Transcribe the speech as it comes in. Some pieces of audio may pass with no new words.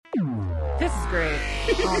This is great.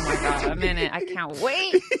 Oh my God, I'm in it. I can't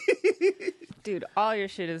wait. Dude, all your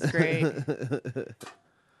shit is great.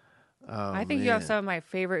 I think you have some of my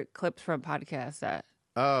favorite clips from podcasts that.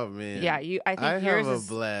 Oh man. Yeah, I think yours have is a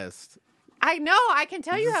blast. I know. I can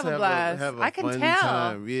tell you have a blast. Have a I can fun tell.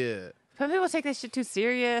 Time. Yeah. Some people take this shit too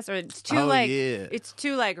serious, or it's too it's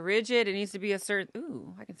too like rigid. It needs to be a certain.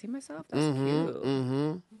 Ooh, I can see myself. That's cute.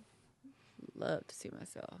 Mm-hmm. Love to see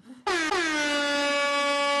myself.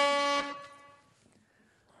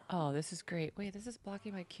 Oh, this is great. Wait, this is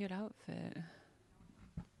blocking my cute outfit.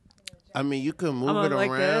 I mean, you can move it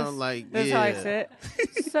around this is how I sit.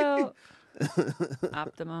 So,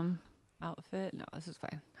 optimum outfit. No, this is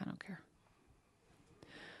fine. I don't care.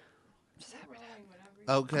 Just happy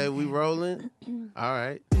to. Okay, we rolling? All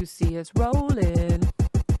right. You see us rolling.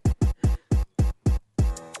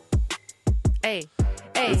 Hey,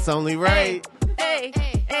 hey. It's only right. Hey,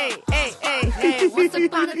 hey, hey, hey, hey, hey. Once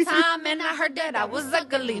upon a time, and I heard that I was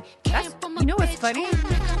ugly. You know what's funny?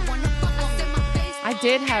 I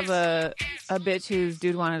did have a bitch whose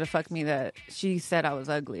dude wanted to fuck me that she said I was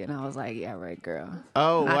ugly, and I was like, yeah, right, girl.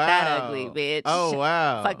 Oh, Not wow. that ugly, bitch. Oh,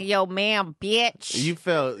 wow. Fucking yo, man, bitch. You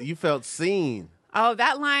felt seen. Oh,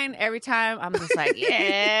 that line, every time, I'm just like,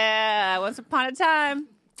 yeah, once upon a time.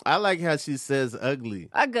 I like how she says ugly.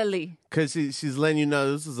 Ugly. Because she's letting you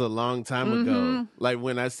know this was a long time ago. Like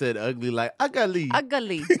when I said ugly, like ugly.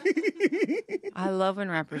 Ugly. I love when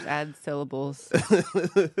rappers add syllables.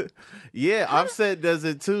 Yeah, Offset does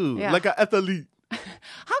it too. Yeah. Like an athlete.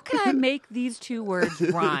 How can I make these two words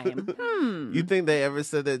rhyme? You think they ever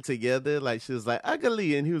said that together? Like she was like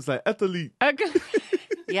ugly and he was like athlete.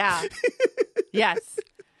 Yeah. Yes.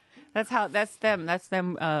 That's them. That's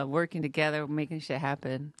them working together, making shit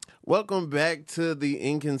happen. Welcome back to the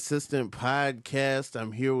Inconsistent Podcast.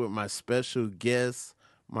 I'm here with my special guest,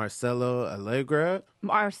 Marcella Arguello.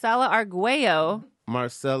 Marcella Arguello.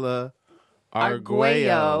 Marcella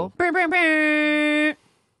Arguello. Brr, brr, brr.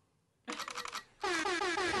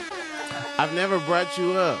 I've never brought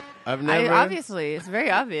you up. Obviously, it's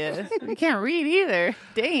very obvious. You can't read either.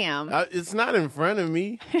 Damn. It's not in front of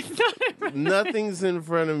me. Nothing's in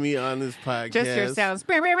front of me on this podcast. Just your sounds.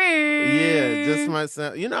 Yeah, just my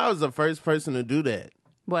sound. You know, I was the first person to do that.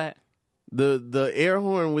 What? The air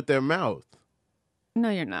horn with their mouth. No,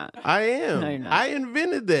 you're not. I am. No, you're not. I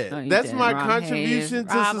invented that. No, That's didn't. my Wrong contribution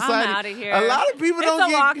to Rob, society. I'm out of here. A lot of people don't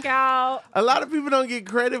get lockout. A lot of people don't get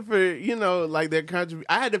credit for, like their contribution.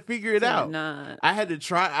 I had to figure it out. Not. I had to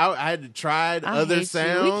try out. I had to try other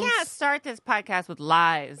sounds. We can't start this podcast with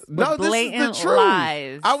lies. No, this is the truth.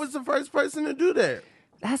 Lies. I was the first person to do that.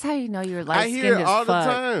 That's how you know you're light I skinned hear it as all fuck.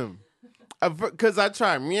 the time. Because I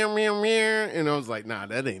tried meow, meow, meow, and I was like, nah,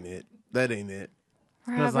 that ain't it. That ain't it.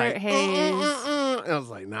 I was like, Hayes. And I was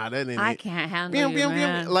like, nah, that ain't it. I can't handle you,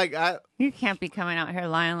 man. Like, you can't be coming out here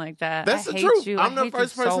lying like that. That's I the hate truth. You. I'm I the hate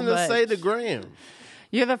first you so person to say much. the gram.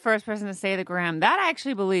 You're the first person to say the gram. That I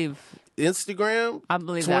actually believe. Instagram, I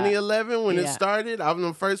believe 2011 when it Yeah. started, I'm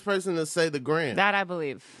the first person to say the gram. That I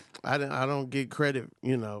believe. I don't get credit,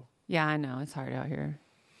 Yeah, I know. It's hard out here.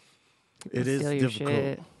 People It is steal your difficult.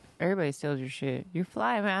 shit. Everybody steals your shit. You're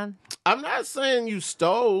fly, man. I'm not saying you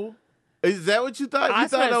stole. Is that what you thought?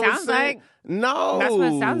 That's you thought what it I was sounds saying? like. No. That's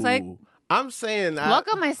what it sounds like. I'm saying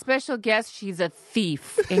Welcome my special guest. She's a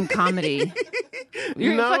thief in comedy.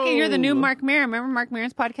 You're the new Mark Maron. Remember Mark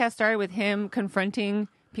Maron's podcast started with him confronting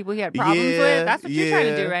people he had problems with? That's what you're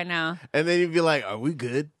trying to do right now. And then you'd be like, are we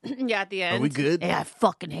good? Yeah, at the end. Are we good? Hey, I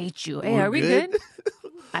fucking hate you. Hey, We're are we good? good?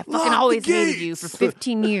 I fucking Lock always the hated you for gates.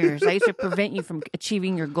 15 years. I used to prevent you from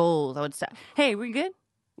achieving your goals. I would say, hey, we good?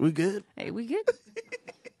 We good? Hey, we good?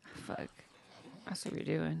 Fuck. That's what we're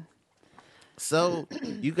doing. So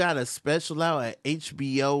you got a special out at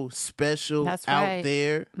HBO special That's out right.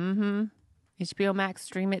 there Mm-hmm. HBO Max,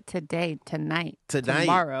 stream it today, tonight,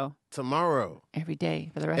 tomorrow. every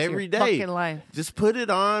day for the rest Every of your day. fucking life. Just put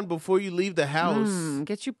it on before you leave the house.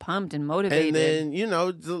 Get you pumped and motivated. And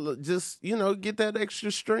then, just get that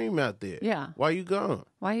extra stream out there. Yeah. While you gone.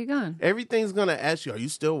 Why are you gone? Everything's going to ask you, are you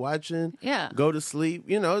still watching? Yeah. Go to sleep.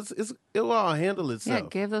 It will all handle Yeah, itself.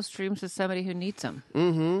 give those streams to somebody who needs them.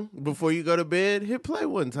 Mm-hmm. Before you go to bed, hit play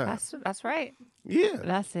one time. That's right. Yeah.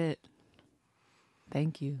 That's it.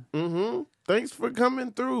 Thank you. Mm-hmm. Thanks for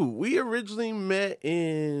coming through. We originally met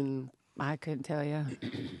in I couldn't tell you.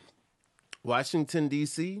 Washington,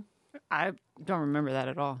 D.C. I don't remember that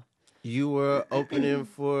at all. You were opening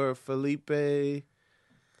for Felipe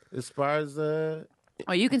Esparza.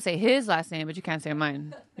 Oh, you can say his last name, but you can't say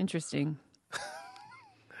mine. Interesting.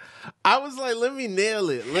 I was like, let me nail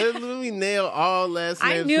it. Let me nail all last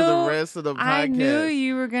names for the rest of the podcast. I knew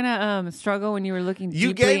you were gonna struggle when you were looking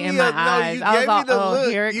you deeply gave me in my eyes. You I was gave like, me the oh, look.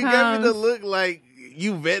 here it you comes. gave me the look like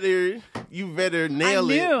you better nail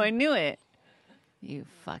it. I knew it. You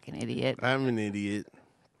fucking idiot. I'm an idiot.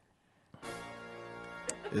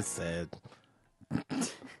 It's sad.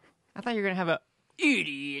 I thought you were gonna have a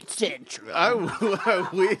idiot central. I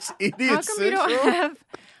wish idiot How come central. you don't have?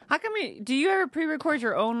 How come do you ever pre-record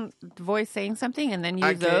your own voice saying something and then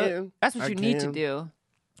use those? That's what you need to do.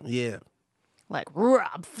 Yeah. Like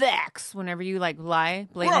Rob Facts. Whenever you like lie,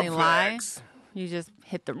 blatantly lie, you just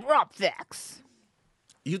hit the Rob Facts.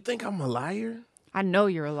 You think I'm a liar? I know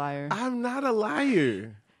you're a liar. I'm not a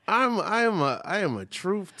liar. I am a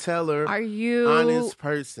truth teller. Are you honest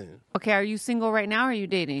person? Okay, are you single right now or are you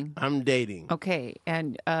dating? I'm dating. Okay,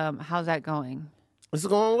 and how's that going? It's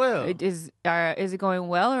going well. Is it going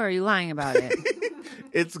well or are you lying about it?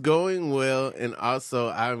 It's going well, and also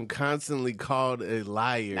I'm constantly called a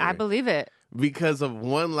liar. I believe it. Because of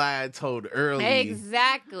one lie I told early.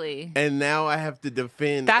 Exactly. And now I have to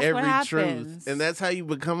defend every truth. And that's how you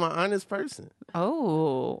become an honest person.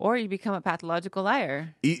 Oh, or you become a pathological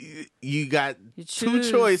liar. You got two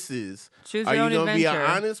choices. Choose Are your you own going to be an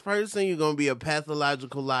adventure. honest person? You're going to be a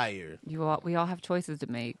pathological liar. We all have choices to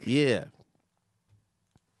make. Yeah.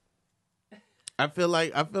 I feel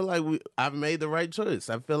like I've made the right choice.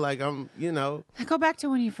 I feel like I'm, Go back to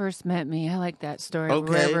when you first met me. I like that story. Okay.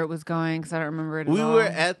 Wherever it was going, because I don't remember it at all. We were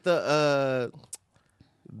at the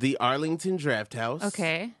Arlington Draft House.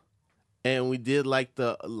 Okay. And we did like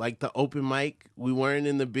the open mic. We weren't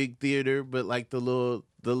in the big theater, but like the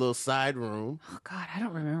little side room. Oh God, I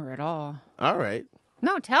don't remember at all. All right.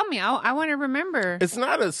 No, tell me. I want to remember. It's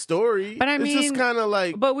not a story. But I mean, it's just kind of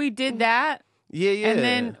like. But we did that. Yeah. And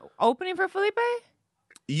then opening for Felipe?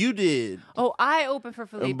 You did. Oh, I opened for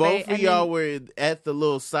Felipe. And both of y'all were at the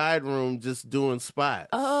little side room just doing spots.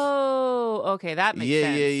 Oh, okay. That makes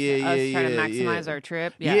sense. Us trying to maximize our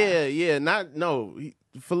trip. Yeah.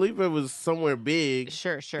 Felipe was somewhere big.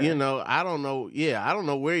 Sure. I don't know. Yeah, I don't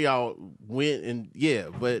know where y'all went. And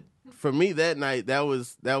but for me that night, that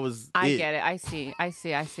was I get it. I see. I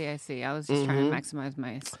was just trying to maximize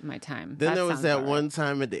my time. Then there was that one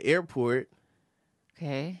time at the airport.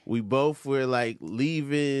 Okay. We both were like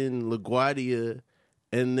leaving LaGuardia,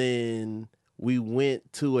 and then we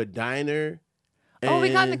went to a diner. Oh, we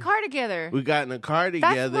got in the car together. We got in the car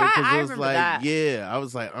together because it was like, I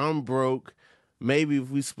was like, I'm broke. Maybe if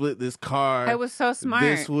we split this car, it was so smart.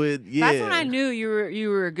 This would, That's when I knew you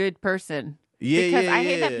were a good person. Yeah, because I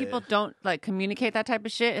hate that people don't like communicate that type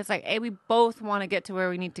of shit. It's like, hey, we both want to get to where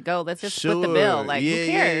we need to go. Let's just split the bill. Like, who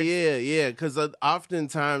cares? Yeah. Because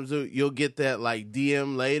oftentimes you'll get that like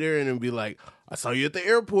DM later, and it'll be like, I saw you at the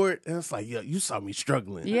airport, and it's like, yeah, you saw me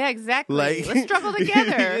struggling. Yeah, exactly. Like, let's struggle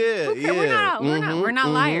together. We're not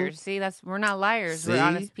liars. See, we're not liars. See? We're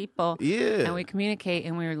honest people. Yeah, and we communicate,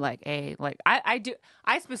 and we're like, hey, like I do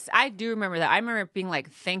remember that. I remember being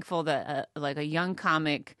like thankful that like a young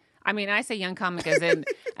comic. I mean, I say young comic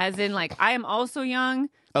as in like I am also young.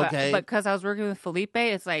 But because I was working with Felipe,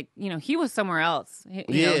 it's like, he was somewhere else.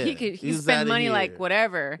 He could spend money like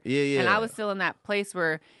whatever. Yeah. And I was still in that place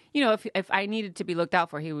where, if I needed to be looked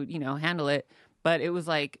out for, he would, handle it. But it was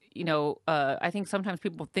like, I think sometimes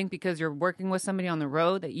people think because you're working with somebody on the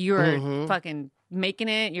road that you're fucking making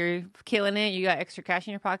it, you're killing it, you got extra cash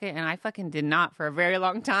in your pocket. And I fucking did not for a very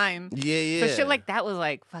long time. Yeah. So shit like that was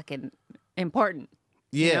like fucking important.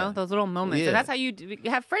 Yeah, those little moments. Yeah. So that's how you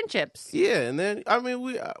have friendships. Yeah, and then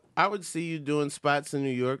I would see you doing spots in New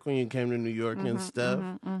York when you came to New York and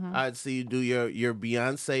stuff. I'd see you do your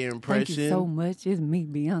Beyonce impression. Thank you so much. It's me,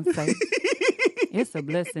 Beyonce. It's a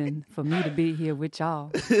blessing for me to be here with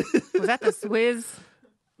y'all. Was that the Swizz?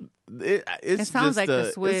 It sounds like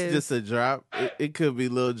the Swizz. It's just a drop. It could be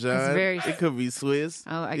Lil Jon. It could be Swizz.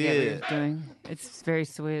 Oh, I get what you're doing. It's very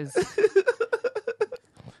Swizz.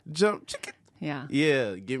 Jump chicken. Yeah.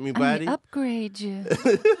 Yeah, get me body. Upgrade you.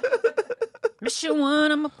 Mission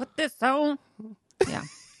 1, I'm gonna put this on. Yeah.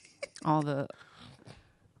 All the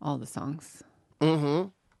songs.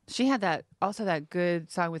 She had that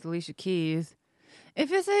good song with Alicia Keys.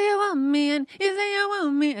 If you say you want me and you say you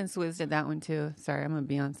want me, and Swizz did that one too. Sorry, I'm a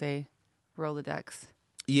Beyonce Rolodex.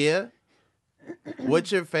 Yeah.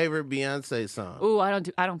 What's your favorite Beyonce song? Ooh, I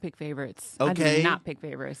don't pick favorites. Okay. I do not pick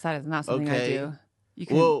favorites. That is not something I do.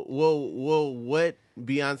 Well, what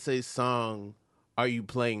Beyonce song are you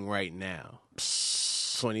playing right now?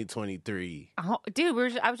 2023.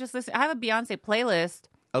 Dude, I was just listening. I have a Beyonce playlist.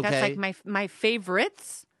 Okay. That's like my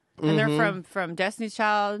favorites. And they're from Destiny's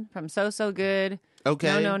Child, from So Good.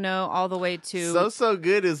 Okay. No, all the way to So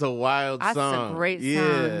Good is a wild song. That's a great song.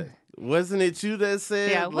 Yeah. Wasn't it you that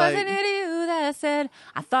said? Yeah, wasn't it you that said,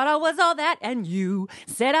 I thought I was all that, and you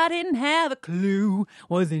said I didn't have a clue.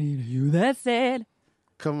 Wasn't it you that said?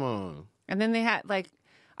 Come on. And then they had, like,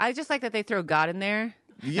 I just like that they throw God in there.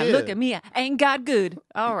 Yeah. Now look at me, I ain't God good.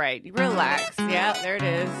 All right, relax. Yeah, there it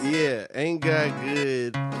is. Yeah, ain't God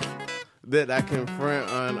good that I can front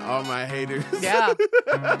on all my haters. Yeah.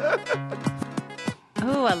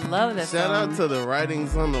 Oh, I love this Shout song. out to the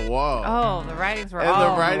writings on the wall. Oh, the writings were and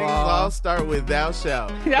all the writings all start with thou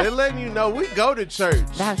shalt. Yeah. They're letting you know we go to church.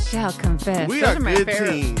 Thou shalt confess. We Those are my good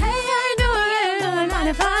favorite. teams. Hey, I know it,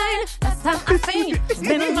 mighty fine. Last time I seen you, it's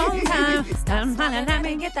been a long time. Come on and let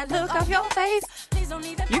me get that look off your face.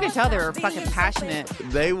 You can tell they were fucking passionate.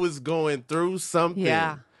 They was going through something.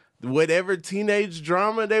 Yeah. Whatever teenage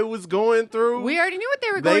drama they was going through. We already knew what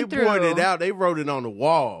they were going through. They poured it out. They wrote it on the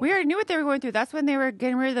wall. We already knew what they were going through. That's when they were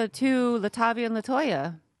getting rid of the two, Latavia and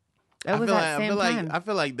Latoya. That was that same time. I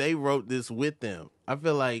feel like they wrote this with them. I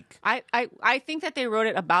feel like I think that they wrote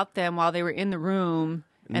it about them while they were in the room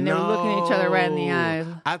and they were looking at each other right in the eyes.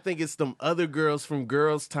 I think it's them other girls from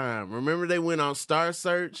Girls Time. Remember they went on Star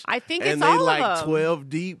Search? I think and it's they all like of them. 12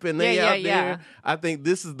 deep and they out there. Yeah. I think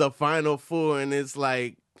this is the final four and it's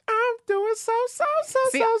like I'm doing so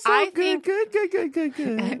See, good. I Good.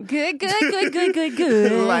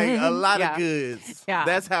 good. Like a lot of goods. Yeah.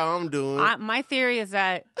 That's how I'm doing. My theory is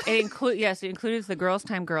that it included the Girls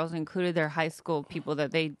Time girls, it included their high school people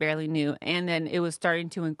that they barely knew, and then it was starting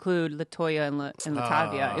to include Latoya and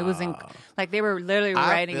Latavia. It was like they were literally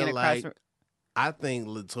writing it across. I think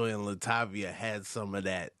Latoya and Latavia had some of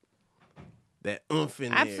that oomph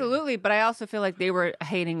in there. Absolutely, but I also feel like they were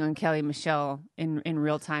hating on Kelly Michelle in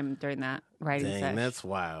real time during that writing session. Dang, that's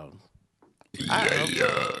wild.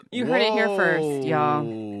 You heard it here first, y'all.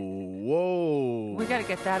 Whoa. We got to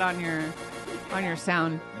get that on your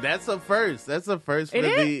sound. That's a first. That's a first for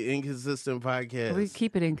the Inconsistent Podcast. We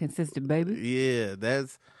keep it inconsistent, baby. Yeah,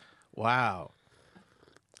 that's wow.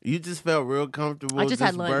 You just felt real comfortable I just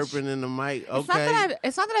had lunch. burping in the mic. Okay.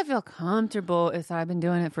 It's not that I feel comfortable. It's that I've been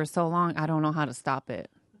doing it for so long, I don't know how to stop it.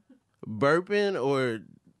 Burping or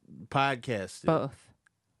podcasting? Both.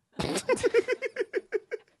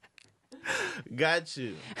 Got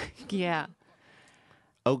you. Yeah.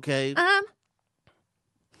 Okay.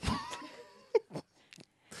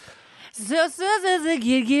 So good.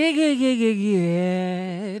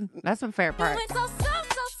 That's my favorite part.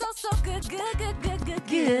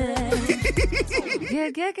 Good.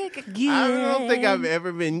 I don't think I've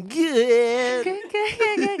ever been good.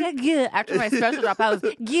 Good. After my special drop, I was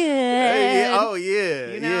good. Oh yeah,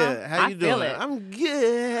 You know? yeah. How you doing? feel it. I'm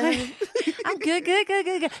good. I'm good. Good.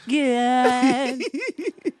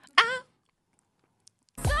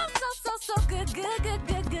 So good.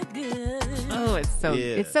 Oh, it's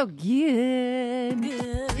so good.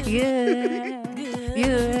 Good.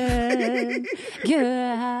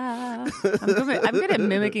 I'm good at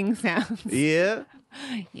mimicking sounds. Yeah.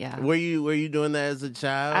 Yeah. Were you doing that as a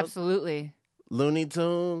child? Absolutely. Looney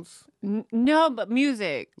Tunes? No, but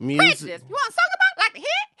music. Music. You want to talk about like here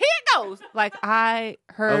it goes. Like I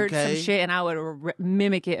heard Okay. some shit and I would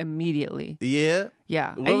mimic it immediately. Yeah.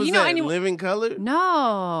 Yeah. What was that? Living Color?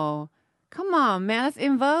 No. Come on, man. That's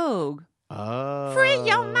In Vogue. Oh. Free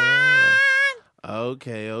your mind.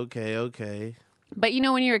 Okay. But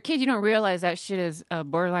when you're a kid, you don't realize that shit is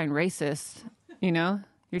borderline racist. You're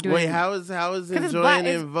doing. Wait, how is enjoying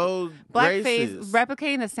In Vogue blackface? racist?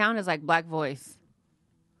 Replicating the sound is like black voice.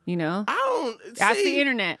 I don't. That's see, the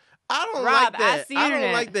internet. I don't Rob, like that. ask the I don't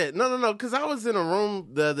internet. like that. No. Because I was in a room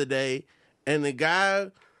the other day, and the guy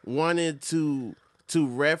wanted to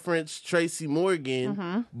reference Tracy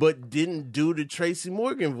Morgan, but didn't do the Tracy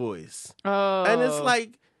Morgan voice. Oh, And it's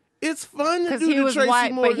like, it's fun to do he the was Tracy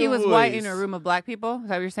white, Morgan but he was voice. white in a room of black people. Is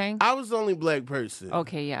that what you're saying? I was the only black person.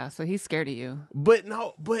 Okay, yeah. So he's scared of you. But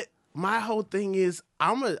my whole thing is,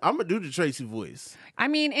 I'm a do the Tracy voice. I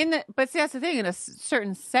mean, but see, that's the thing. In a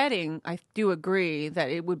certain setting, I do agree that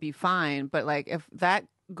it would be fine. But like, if that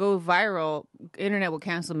goes viral, internet will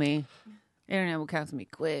cancel me. Internet will cancel me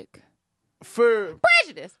quick. For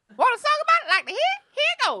Prejudice. Want to talk about it? Like here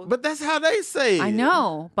it goes. But that's how they say it. I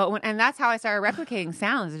know, but and that's how I started replicating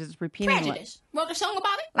sounds. Just repeating. Prejudice. Wrote a song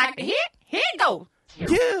about it? Like here it goes.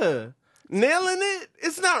 Yeah. Nailing it.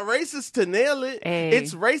 It's not racist to nail it. Hey.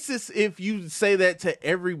 It's racist if you say that to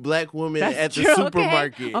every black woman That's at the true.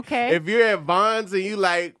 supermarket. Okay. If you're at Vons and you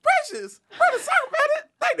like, Precious, want to talk about it?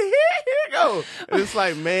 Like, here you go. And it's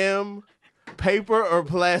like, ma'am, paper or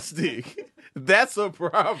plastic? That's a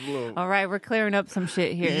problem. All right, we're clearing up some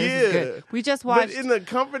shit here. Yeah. This is good. We just watched. But in the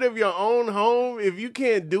comfort of your own home, if you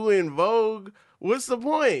can't do it in Vogue, what's the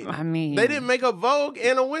point? I mean, they didn't make a Vogue.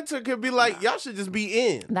 Anna Wintour could be like, y'all should just be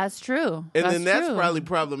in. That's true. And that's probably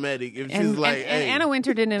problematic if she's like, hey. And Anna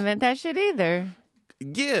Wintour didn't invent that shit either.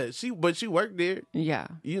 Yeah, she worked there. Yeah.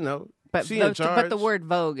 You know, but she in charge. But the word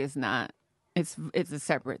Vogue is not. It's a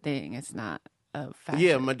separate thing. It's not a fashion.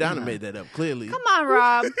 Yeah, Madonna made that up, clearly. Come on,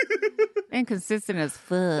 Rob. Inconsistent as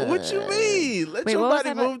fuck. What you mean? Let your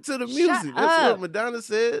body move to the music. That's what Madonna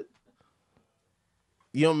said.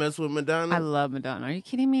 You don't mess with Madonna? I love Madonna. Are you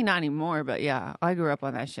kidding me? Not anymore, but yeah. I grew up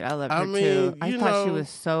on that shit. I loved her too. I thought she was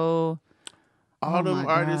so... All them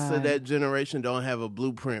artists of that generation don't have a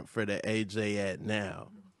blueprint for the age they at now.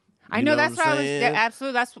 I know that's why I was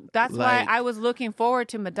absolutely. That's why I was looking forward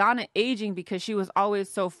to Madonna aging, because she was always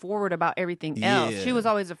so forward about everything else. She was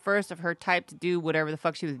always the first of her type to do whatever the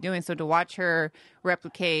fuck she was doing. So to watch her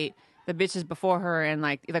replicate the bitches before her and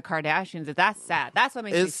like the Kardashians, that's sad. That's what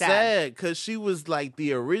makes me sad. It's sad because she was like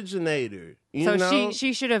the originator. You know?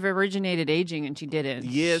 she should have originated aging, and she didn't.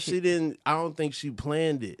 Yeah, she didn't. I don't think she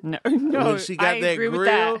planned it. No, when she got that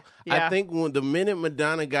grill, yeah. I think when the minute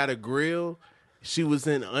Madonna got a grill, she was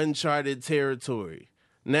in uncharted territory.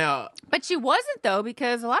 Now, but she wasn't though,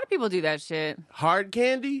 because a lot of people do that shit. Hard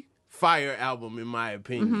Candy, fire album in my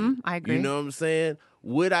opinion. Mm-hmm, I agree. You know what I'm saying?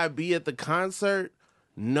 Would I be at the concert?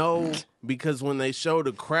 No, because when they show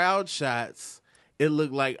the crowd shots, it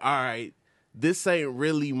looked like, all right, this ain't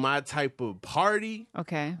really my type of party.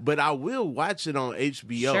 Okay. But I will watch it on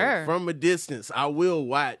HBO. Sure. From a distance, I will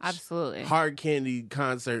watch absolutely Hard Candy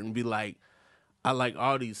concert and be like, I like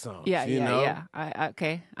all these songs. Yeah, you know?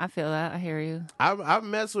 Okay, I feel that. I hear you. I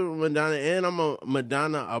mess with Madonna, and I'm a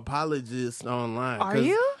Madonna apologist online. Are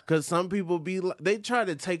you? Because some people they try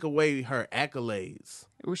to take away her accolades.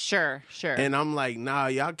 Sure. And I'm like, nah,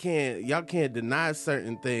 y'all can't deny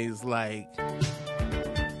certain things. Like,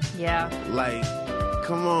 yeah, like,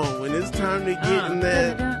 come on, when it's time to get in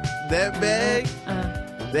that bag,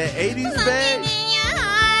 that 80s bag.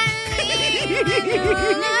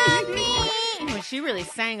 Well, she really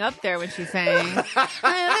sang up there when she sang.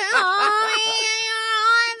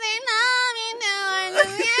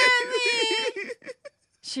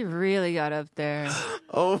 She really got up there.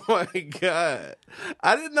 Oh my God.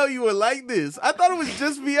 I didn't know you were like this. I thought it was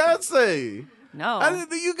just Beyonce. No. I didn't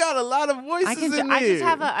think you got a lot of voices in there.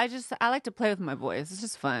 I like to play with my voice. It's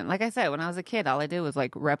just fun. Like I said, when I was a kid, all I did was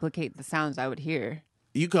like replicate the sounds I would hear.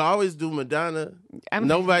 You can always do Madonna.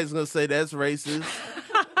 Nobody's going to say that's racist.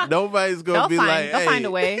 Nobody's going to be like, they'll find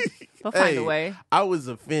a way. They'll find a way. I was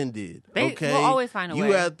offended. Okay. They'll always find a way.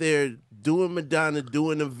 You out there doing Madonna,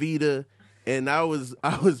 doing Evita. And I was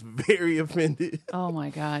very offended. Oh my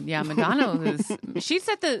God. Yeah, Madonna was she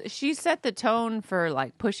set the tone for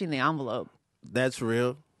like pushing the envelope. That's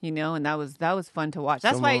real. You know, and that was fun to watch.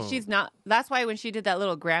 That's why when she did that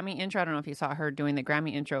little Grammy intro, I don't know if you saw her doing the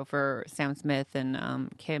Grammy intro for Sam Smith and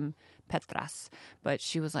Kim Petras, but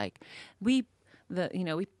she was like, the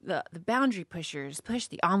boundary pushers push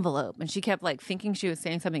the envelope, and she kept like thinking she was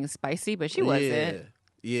saying something spicy, but she wasn't.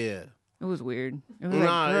 Yeah. It was weird. It was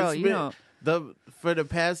like, girl, you know. For the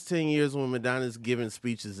past 10 years when Madonna's given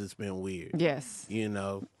speeches, it's been weird. Yes. You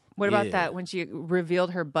know? What about that when she revealed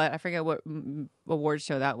her butt? I forget what award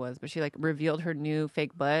show that was, but she like revealed her new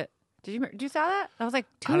fake butt. Did you saw that? That was like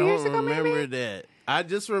 2 years ago, maybe? I don't remember that. I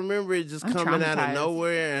just remember it just coming out of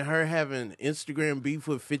nowhere and her having Instagram beef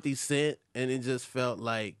with 50 Cent, and it just felt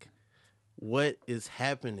like, what is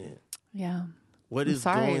happening? Yeah. What is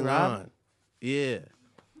going on? Yeah.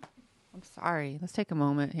 I'm sorry. Let's take a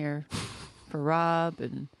moment here for Rob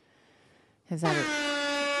and his other.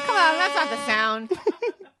 Come on, that's not the sound.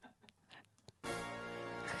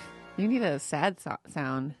 You need a sad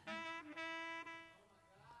sound.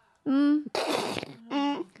 I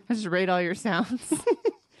just rate all your sounds.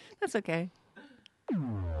 That's okay.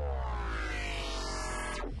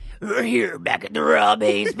 We're here back at the Rob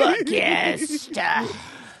Hayes podcast.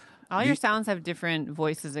 All your sounds have different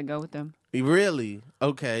voices that go with them. Really?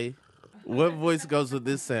 Okay. What voice goes with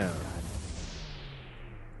this sound?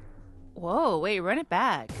 Whoa, wait, run it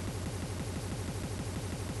back.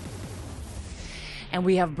 And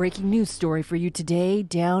we have breaking news story for you today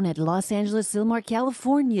down at Los Angeles, Silmar,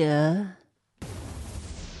 California.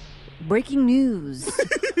 Breaking news.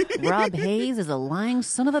 Rob Hayes is a lying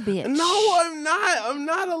son of a bitch. No, I'm not. I'm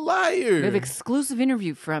not a liar. We have exclusive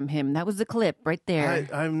interview from him. That was the clip right there.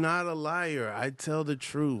 I'm not a liar. I tell the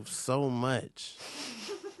truth so much.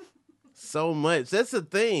 So much. That's the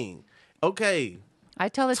thing. Okay. I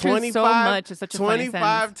tell the truth so much. It's such a funny sentence.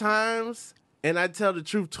 25 times and I tell the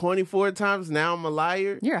truth 24 times, now I'm a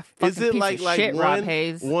liar? You're a fucking Is it piece of shit, Rob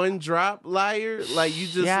Hayes. one drop liar? Like you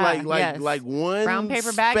just like one brown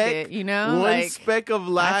paper bag it, you know? One speck of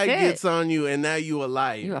lie gets on you, and now you a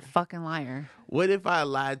liar. You a fucking liar. What if I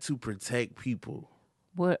lied to protect people?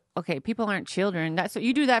 What? Okay, people aren't children. So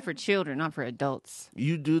you do that for children, not for adults.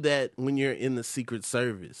 You do that when you're in the Secret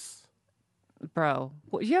Service. Bro,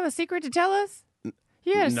 you have a secret to tell us?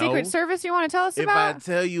 You had a Secret Service you want to tell us about? If I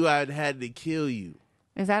tell you, I'd had to kill you.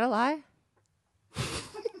 Is that a lie?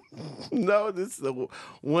 No, this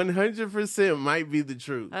 100% might be the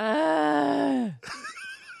truth.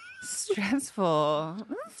 Stressful.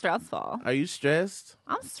 Stressful. Are you stressed?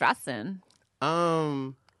 I'm stressing.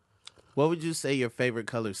 What would you say your favorite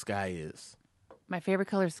color sky is? My favorite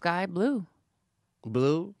color sky, blue.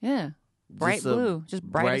 Blue? Yeah. Bright blue. Just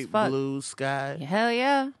bright as fuck. Blue sky? Yeah, hell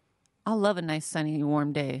yeah. I love a nice sunny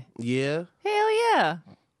warm day. Yeah? Hell yeah.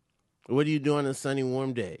 What do you do on a sunny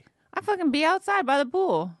warm day? I fucking be outside by the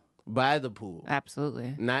pool. By the pool?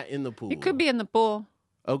 Absolutely. Not in the pool? You could be in the pool.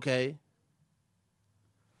 Okay.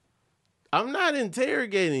 I'm not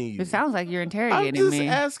interrogating you. It sounds like you're interrogating me. I'm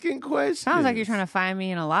just asking questions. Sounds like you're trying to find me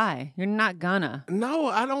in a lie. You're not gonna. No,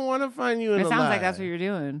 I don't want to find you in a lie. It sounds like that's what you're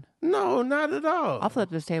doing. No, not at all. I'll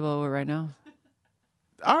flip this table over right now.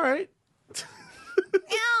 All right.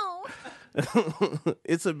 Ew.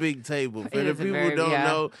 It's a big table. For the people who don't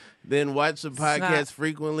know, then watch the podcast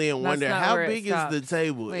frequently and wonder how big is the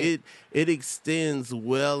table. Wait. It extends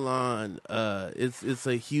well on. It's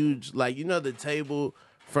a huge, like, you know, the table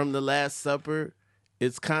from the Last Supper.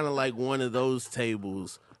 It's kind of like one of those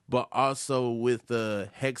tables, but also with the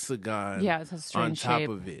hexagon it's a strange on top shape.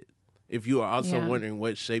 of it. If you are also wondering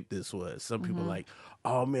what shape this was, some people are like,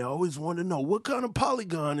 oh man, I always want to know what kind of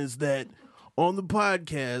polygon is that on the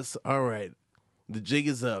podcast. All right, the jig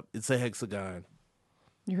is up. It's a hexagon.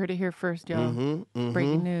 You heard it here first, y'all.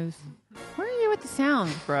 Breaking news. Where are you with the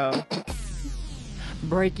sounds, bro?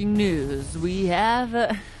 Breaking news. We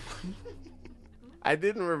have... I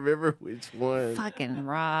didn't remember which one. Fucking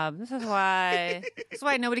Rob. This is why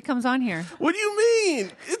nobody comes on here. What do you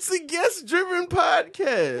mean? It's a guest-driven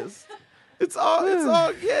podcast. It's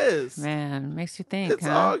all guests. Man, makes you think. It's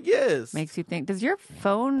all guests. Makes you think. Does your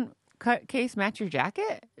phone case match your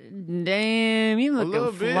jacket? Damn, you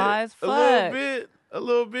looking fly as fuck. A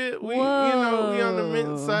little bit. We on the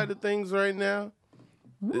mint side of things right now.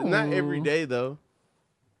 Ooh. Not every day though.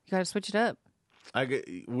 You gotta switch it up. I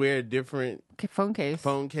wear a different phone case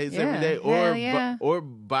every day, or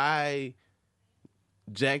buy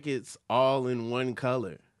jackets all in one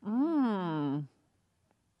color. And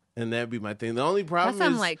that'd be my thing. The only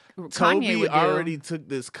problem is like Toby already took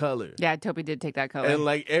this color. Yeah, Toby did take that color. And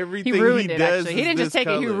like everything he ruined he it, does, actually. He didn't just take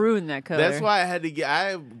color. it; he ruined that color. That's why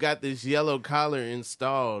I got this yellow collar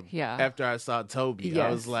installed. Yeah. After I saw Toby, yes.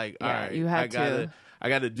 I was like, all right, you had I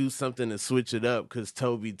got to do something to switch it up because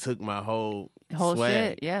Toby took my whole swag.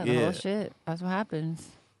 Shit. Yeah, the whole shit. That's what happens.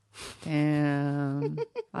 Damn,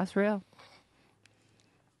 that's real.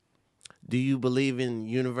 Do you believe in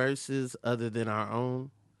universes other than our own?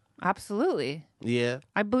 Absolutely. Yeah.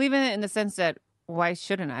 I believe in it in the sense that why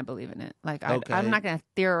shouldn't I believe in it? Like, I'm not going to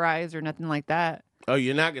theorize or nothing like that. Oh,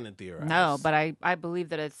 you're not going to theorize? No, but I believe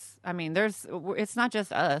that it's not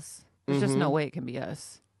just us. There's just no way it can be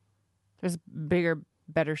us. There's bigger,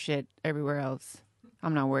 better shit everywhere else.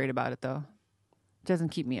 I'm not worried about it, though. It doesn't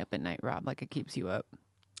keep me up at night, Rob, like it keeps you up.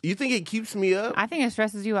 You think it keeps me up? I think it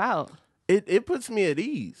stresses you out. It puts me at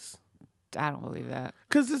ease. I don't believe that.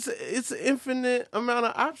 Because it's an infinite amount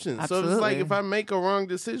of options. Absolutely. So it's like if I make a wrong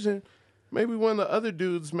decision, maybe one of the other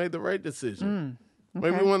dudes made the right decision. Okay.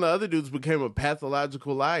 Maybe one of the other dudes became a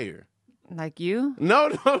pathological liar. Like you? No.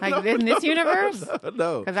 In this universe?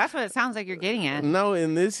 No. Because that's what it sounds like you're getting at. No,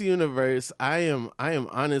 in this universe, I am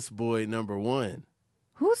honest boy number one.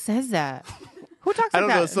 Who says that? Who talks like that? I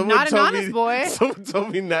don't know. Someone not an honest boy. Someone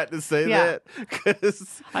told me not to say that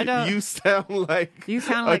because you sound like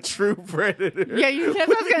a true predator. Yeah, that's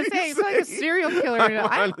what I was going to say. You feel like a serial killer.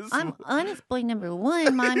 I'm honest boy number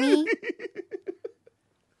one, mommy.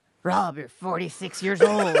 Rob, you're 46 years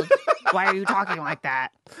old. Why are you talking like that?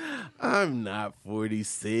 I'm not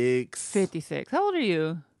 46. 56. How old are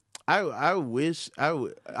you? I wish I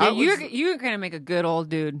would. You're going to make a good old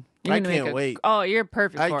dude. I can't wait. Oh, you're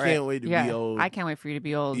perfect for it. I can't wait to be old. I can't wait for you to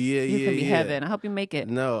be old. Yeah, you can be heaven. I hope you make it.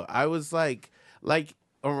 No, I was like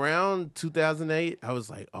around 2008, I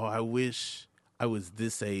was like, oh, I wish I was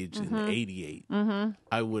this age in 88.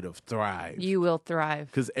 I would have thrived. You will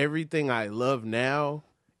thrive. Because everything I love now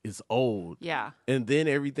is old. Yeah. And then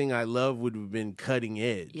everything I love would have been cutting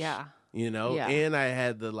edge. Yeah. You know? Yeah. And I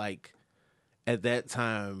had the, at that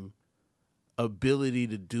time, ability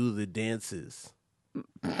to do the dances.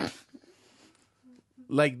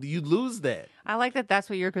 Like, you lose that. I like that that's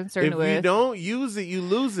what you're concerned with. If you don't use it, you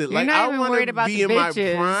lose it. You're like, not I want to be in my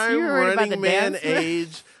prime running man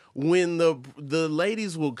age when the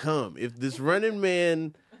ladies will come. If this running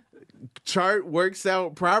man chart works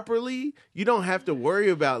out properly, you don't have to worry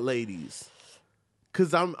about ladies.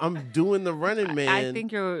 Cause I'm doing the running man.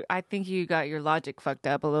 I think you got your logic fucked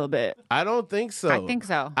up a little bit. I don't think so. I think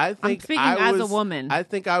so. I'm speaking as a woman. I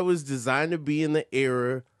think I was designed to be in the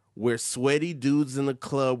era where sweaty dudes in the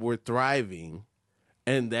club were thriving,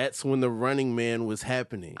 and that's when the running man was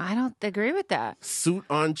happening. I don't agree with that. Suit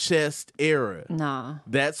on chest era. Nah.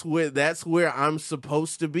 That's where I'm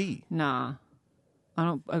supposed to be. Nah. I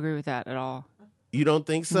don't agree with that at all. You don't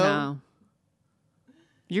think so? No.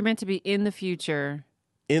 You're meant to be in the future.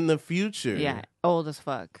 In the future? Yeah, old as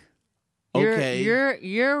fuck. Okay.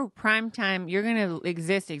 Your prime time, you're going to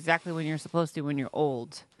exist exactly when you're supposed to when you're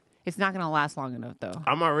old. It's not going to last long enough, though.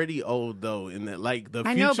 I'm already old, though, in that, like, the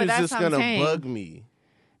future's just going to bug me.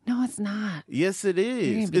 No, it's not. Yes, it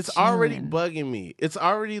is. It's already bugging me. It's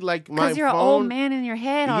already like my phone. Because you're an old man in your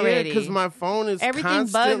head already. Yeah, because my phone is everything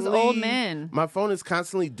bugs old men. My phone is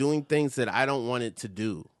constantly doing things that I don't want it to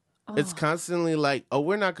do. Oh. It's constantly like, oh,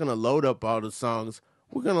 we're not going to load up all the songs.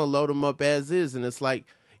 We're going to load them up as is. And it's like,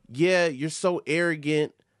 yeah, you're so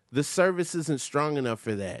arrogant. The service isn't strong enough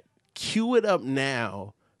for that. Cue it up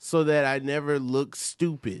now so that I never look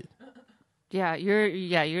stupid. Yeah,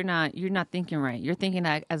 you're not thinking right. You're thinking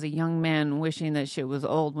that as a young man wishing that shit was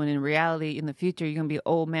old, when in reality, in the future, you're going to be an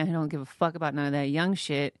old man who don't give a fuck about none of that young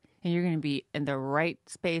shit, and you're going to be in the right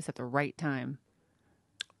space at the right time.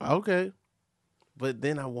 Okay. But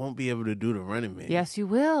then I won't be able to do the running man. Yes, you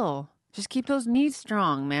will. Just keep those knees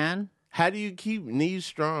strong, man. How do you keep knees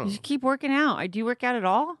strong? You just keep working out. Do you work out at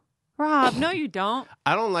all? Rob, no, you don't.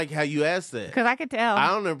 I don't like how you asked that. Because I could tell. I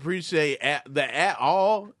don't appreciate the at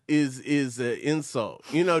all is an insult.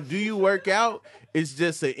 You know, do you work out? It's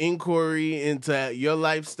just an inquiry into your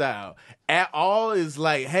lifestyle. At all is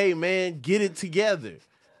like, hey, man, get it together.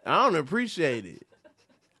 I don't appreciate it.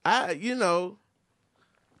 I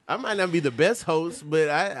might not be the best host, but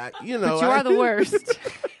But you are the worst.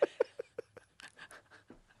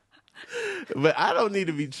 But I don't need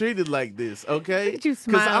to be treated like this, okay? Look at you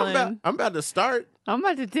smiling. Because I'm about to start. I'm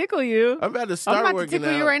about to tickle you. I'm about to start working out. I'm about to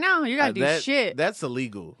tickle you right now. You gotta do shit. That's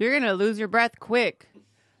illegal. You're gonna lose your breath quick.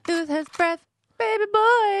 Lose his breath, baby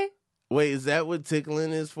boy. Wait, is that what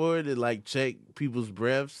tickling is for? To like check people's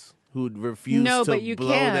breaths who refuse to blow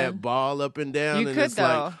that ball up and down? You could, though.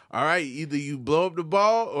 Like, all right, either you blow up the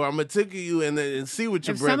ball or I'm gonna tickle you and see what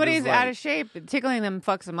your breath is like. If somebody's out of shape, tickling them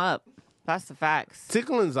fucks them up. That's the facts.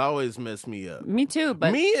 Tickling's always messed me up. Me too,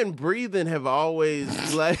 but me and breathing have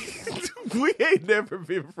always like we ain't never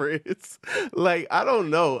been friends. Like I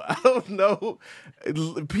don't know.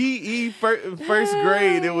 PE first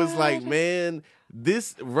grade, it was like, man,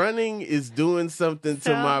 this running is doing something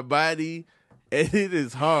to my body, and it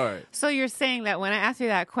is hard. So you're saying that when I asked you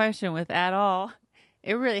that question with at all,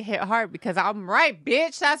 it really hit hard because I'm right,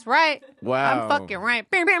 bitch. That's right. Wow, I'm fucking right.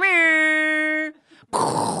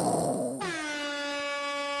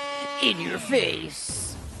 In your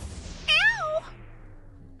face. Ow.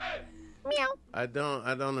 Meow. I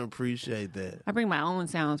don't appreciate that. I bring my own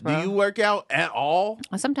sounds, bro. Do you work out at all?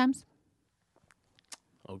 Sometimes.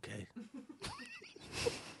 Okay.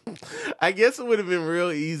 I guess it would have been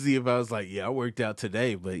real easy if I was like, yeah, I worked out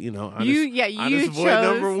today, but you you boy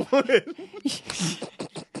number one.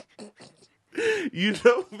 You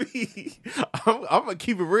know me. I'm gonna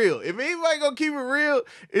keep it real. If anybody gonna keep it real,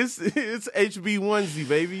 it's HB onesie,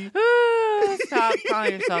 baby. Stop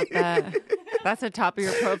calling yourself that. That's the top of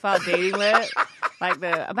your profile dating list. Like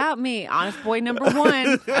the about me, honest boy number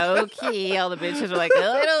one. Okay, all the bitches are like,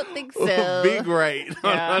 oh, I don't think so. Big right,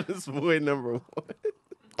 yeah. Honest boy number one.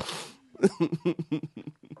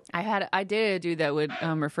 I dated a dude that would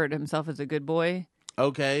refer to himself as a good boy.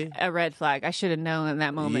 Okay. A red flag. I should have known in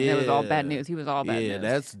that moment it was all bad news. He was all bad news. Yeah,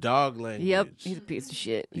 that's dog language. Yep. He's a piece of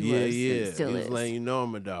shit. He was. Yeah. He still is. Letting you know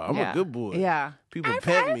I'm a dog. I'm a good boy. Yeah. People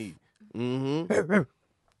pet me. Mm-hmm.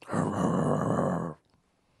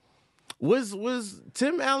 Was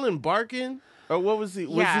Tim Allen barking? Or what was he?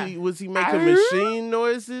 Was he making machine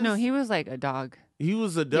noises? No, he was like a dog. He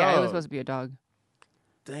was a dog. Yeah, it was supposed to be a dog.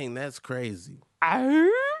 Dang, that's crazy. I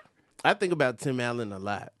think about Tim Allen a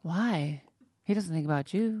lot. Why? He doesn't think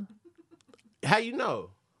about you. How you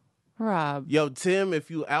know? Rob. Yo, Tim, if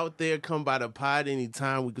you out there, come by the pod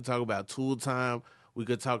anytime. We could talk about Tool Time. We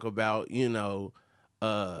could talk about,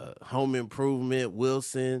 Home Improvement,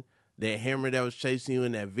 Wilson, that hammer that was chasing you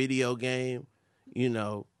in that video game.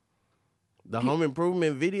 The Home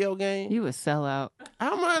Improvement video game? You a sellout.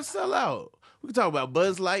 How am I a sellout? We can talk about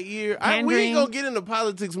Buzz Lightyear. We ain't gonna get into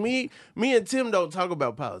politics. Me and Tim don't talk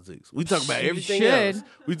about politics. We talk about everything else.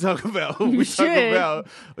 We talk about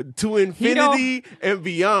to infinity and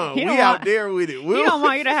beyond. We out there with it. He don't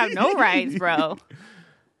want you to have no rights, bro.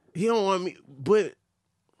 He don't want me, but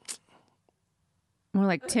more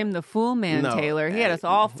like Tim the Fool Man, Taylor. He had us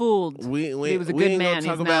all fooled. He was a good man. We ain't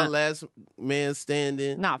gonna talk about Last Man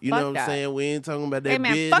Standing. Nah, you know what I'm saying? We ain't talking about that. Hey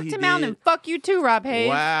man, bid fuck Tim Allen and fuck you too, Rob Hayes.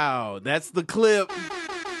 Wow, that's the clip.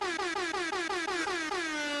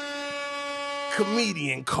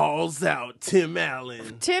 Comedian calls out Tim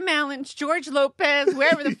Allen. Tim Allen, George Lopez,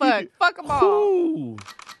 wherever the fuck. Fuck them all. Ooh.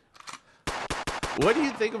 What do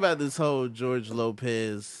you think about this whole George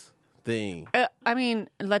Lopez thing? I mean,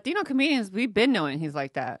 Latino comedians, we've been knowing he's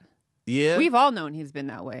like that. Yeah, we've all known he's been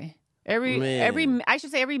that way. Every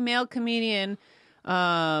male comedian,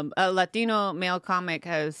 a Latino male comic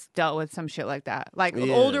has dealt with some shit like that. Like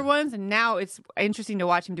older ones, and now it's interesting to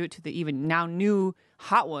watch him do it to the even now new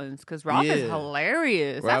hot ones because Rob is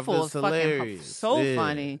hilarious. That fool is fucking so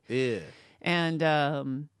funny. Yeah,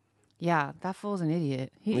 and yeah, that fool's an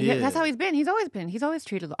idiot. That's how he's been. He's always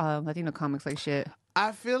treated Latino comics like shit.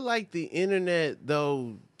 I feel like the internet,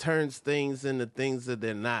 though, turns things into things that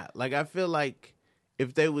they're not. Like, I feel like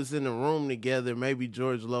if they was in a room together, maybe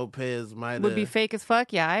George Lopez would be fake as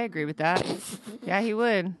fuck. Yeah, I agree with that. Yeah, he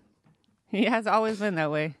would. He has always been that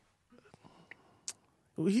way.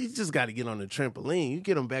 Well, he's just got to get on the trampoline. You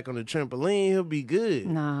get him back on the trampoline, he'll be good.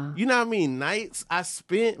 Nah. You know what I mean? Nights I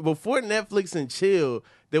spent, before Netflix and chill,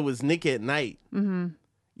 there was Nick at Night. Mm-hmm.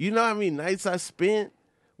 You know what I mean? Nights I spent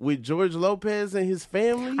with George Lopez and his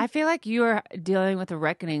family. I feel like you are dealing with a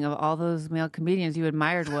reckoning of all those male comedians you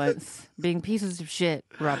admired once being pieces of shit,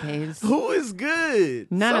 Rob Hayes. Who is good?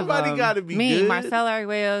 None Somebody of them. Gotta be Me, good. Marcella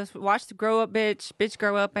Arguello. Watch the Grow Up, bitch. Bitch,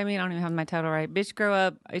 Grow Up. I mean, I don't even have my title right. Bitch, Grow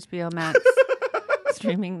Up. HBO Max.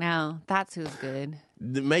 Streaming now. That's who's good.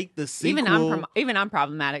 Make the sequel. Even I'm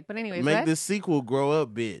problematic. But anyways, make the sequel Grow Up,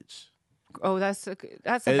 bitch. Oh, that's a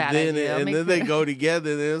bad idea. And then they go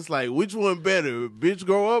together, and it's like, which one better? Bitch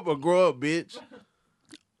grow up or grow up, bitch?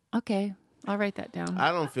 Okay, I'll write that down.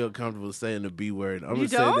 I don't feel comfortable saying the B word. I'm going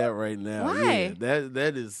to say that right now. Why? Yeah,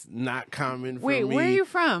 that is not common for me. Wait, where are you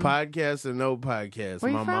from? Podcast or no podcast.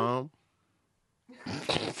 Where My you from? mom.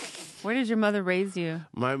 Where did your mother raise you?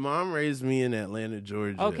 My mom raised me in Atlanta,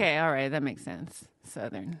 Georgia. Okay, all right, that makes sense.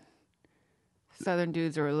 Southern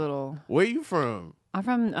dudes are a little... Where you from? I'm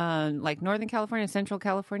from like Northern California, Central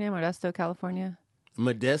California, Modesto, California.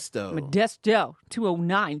 Modesto,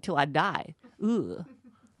 209 till I die. Ugh.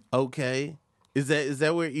 Okay, is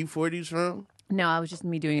that where E40's from? No, I was just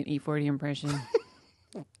me doing an E40 impression.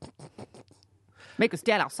 Make a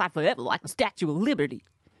stand outside forever like a Statue of Liberty.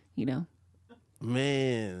 You know.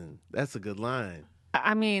 Man, that's a good line.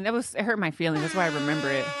 I mean, it hurt my feelings. That's why I remember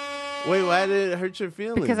it. Wait, why did it hurt your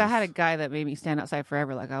feelings? Because I had a guy that made me stand outside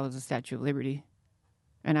forever like I was a Statue of Liberty.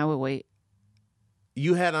 And I would wait.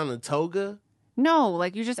 You had on a toga? No,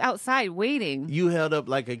 like you're just outside waiting. You held up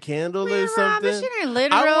like a candle or something? This shit ain't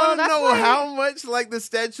literal. I want to know how much like the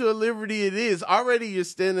Statue of Liberty it is. Already you're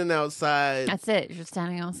standing outside. That's it. You're just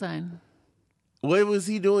standing outside. What was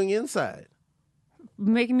he doing inside?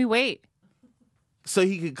 Making me wait. So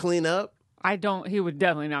he could clean up? He would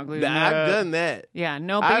definitely not clean up. I've done that. Yeah,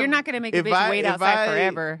 no, but you're not going to make a bitch wait outside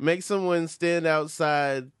forever. Make someone stand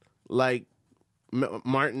outside like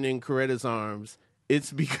Martin in Coretta's arms,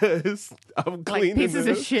 it's because I'm cleaning like pieces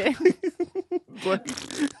of shit.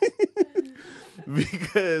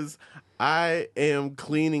 Because I am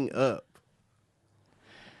cleaning up.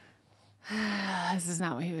 This is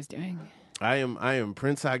not what he was doing. I am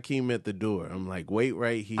Prince Hakeem at the door. I'm like, wait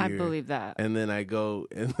right here. I believe that. And then I go,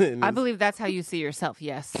 and then I believe that's how you see yourself.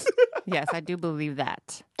 Yes, yes, I do believe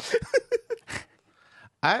that.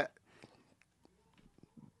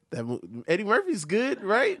 Eddie Murphy's good,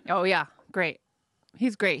 right? Oh yeah, great.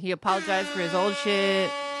 He's great. He apologized for his old shit.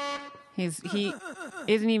 He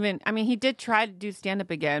isn't even. I mean, he did try to do stand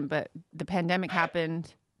up again, but the pandemic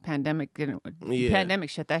happened. Pandemic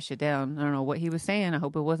shut that shit down. I don't know what he was saying. I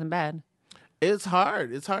hope it wasn't bad. It's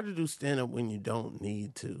hard. It's hard to do stand up when you don't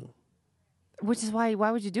need to. Which is why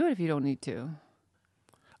would you do it if you don't need to?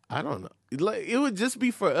 I don't know. Like it would just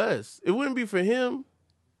be for us. It wouldn't be for him.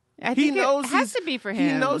 I think it has to be for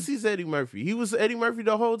him. He knows he's Eddie Murphy. He was Eddie Murphy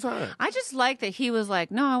the whole time. I just like that he was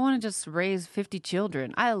like, no, I want to just raise 50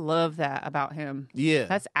 children. I love that about him. Yeah.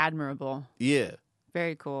 That's admirable. Yeah.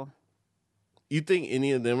 Very cool. You think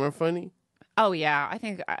any of them are funny? Oh yeah,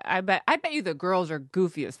 I bet you the girls are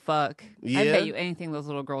goofy as fuck. Yeah? I bet you anything those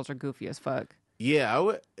little girls are goofy as fuck. Yeah,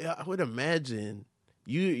 I would imagine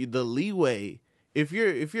the leeway if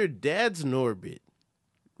your dad's Norbit,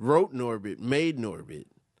 wrote Norbit, made Norbit,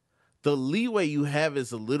 the leeway you have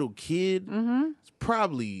as a little kid is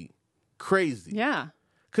probably crazy. Yeah.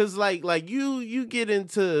 Cause like you get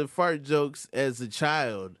into fart jokes as a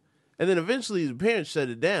child, and then eventually the parents shut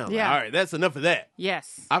it down. Yeah. Like, all right, that's enough of that.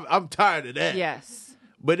 Yes. I'm tired of that. Yes.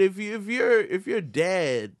 But if your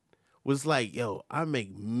dad was like, yo, I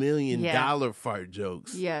make $1 million fart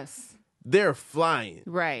jokes. Yes. They're flying.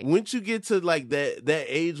 Right. Once you get to like that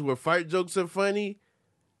age where fart jokes are funny,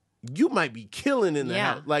 you might be killing in the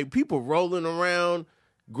house. Like people rolling around,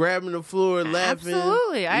 grabbing the floor, laughing.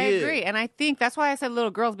 Absolutely. I agree. And I think that's why I said little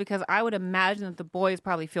girls, because I would imagine that the boys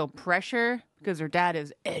probably feel pressure because their dad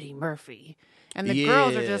is Eddie Murphy. And the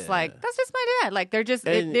girls are just like, that's just my dad. Like they're just,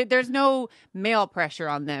 there's no male pressure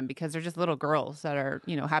on them because they're just little girls that are,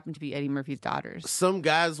 happen to be Eddie Murphy's daughters. Some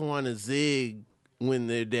guys want to zig when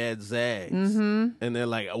their dad zags. And they're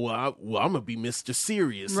like, well, I'm going to be Mr.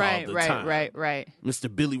 Serious all the time. Right.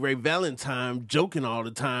 Mr. Billy Ray Valentine joking all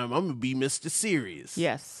the time. I'm going to be Mr. Serious.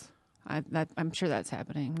 Yes. I'm sure that's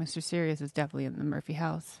happening. Mr. Serious is definitely in the Murphy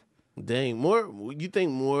house. Dang. You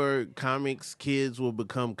think more comics kids will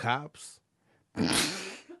become cops?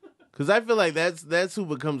 Because I feel like that's who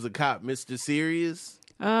becomes a cop, Mr. Serious.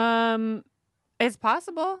 It's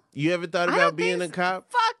possible. You ever thought about being a cop?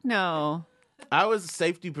 Fuck no. I was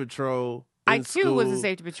safety patrol. I too was a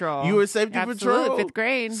safety patrol. You were safety patrol? 5th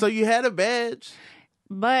grade. So you had a badge.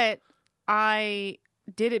 But I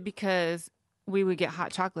did it because we would get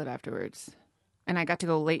hot chocolate afterwards. And I got to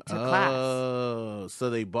go late to class. Oh, so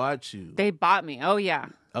they bought you. They bought me. Oh, yeah.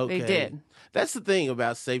 Okay. They did. That's the thing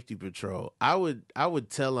about safety patrol. I would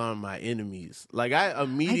tell on my enemies. Like I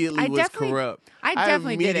immediately was corrupt. I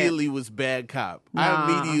definitely did it. immediately was bad cop. Nah.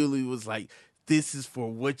 I immediately was like, this is for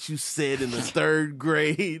what you said in the 3rd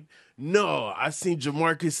grade. No, I seen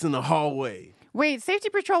Jamarcus in the hallway. Wait, safety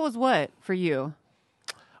patrol was what for you?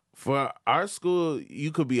 For our school,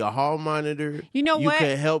 you could be a hall monitor. You know what? You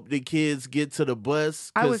could help the kids get to the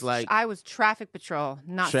bus. I was traffic patrol,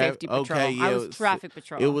 not safety patrol. Okay, yeah, I was traffic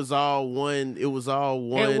patrol. It was all one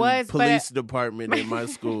police department in my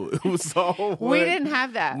school. It was all one. We didn't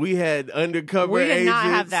have that. We had undercover agents. We did not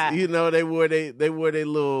have that. They wore their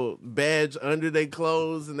little badge under their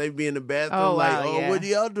clothes, and they'd be in the bathroom what are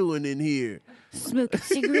y'all doing in here? Smoking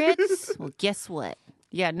cigarettes? Well, guess what?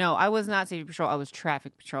 Yeah, no, I was not safety patrol. I was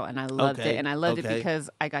traffic patrol, and I loved it. And I loved it because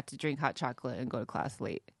I got to drink hot chocolate and go to class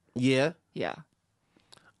late. Yeah? Yeah.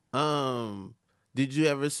 Did you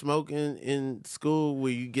ever smoke in school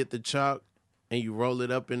where you get the chalk and you roll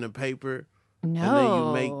it up in the paper? No.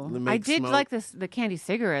 And then you make I did smoke? like the candy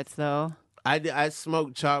cigarettes, though. I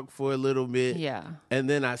smoked chalk for a little bit. Yeah. And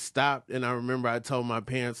then I stopped, and I remember I told my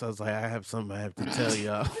parents, I was like, I have something I have to tell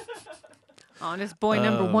y'all. Honest boy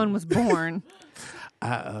number 1 was born.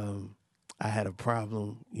 I had a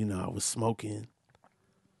problem, I was smoking,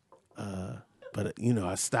 but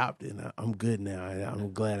I stopped and I'm good now.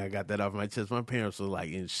 I'm glad I got that off my chest. My parents were like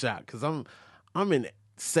in shock because I'm in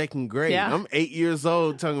 2nd grade. Yeah. I'm 8 years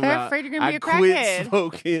old talking They're about afraid you're gonna be a quit crackhead.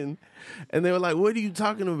 smoking, and they were like, "What are you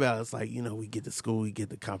talking about?" It's like we get to school, we get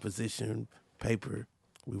the composition paper,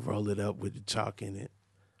 we roll it up with the chalk in it,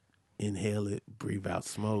 inhale it, breathe out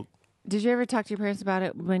smoke. Did you ever talk to your parents about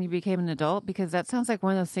it when you became an adult? Because that sounds like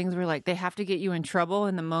one of those things where like they have to get you in trouble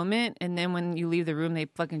in the moment, and then when you leave the room, they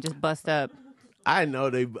fucking just bust up. I know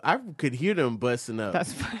I could hear them busting up.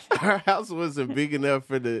 That's funny. Our house wasn't big enough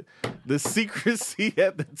for the secrecy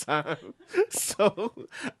at the time. So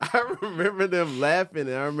I remember them laughing,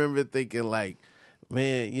 and I remember thinking like,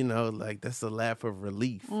 man, like that's a laugh of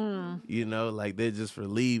relief. Like they're just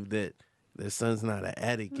relieved that their son's not an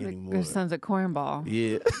addict anymore. Their son's a cornball.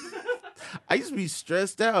 Yeah. I used to be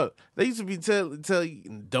stressed out. They used to be tell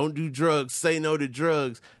you, don't do drugs, say no to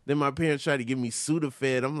drugs. Then my parents tried to give me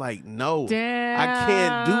Sudafed. I'm like, no, damn. I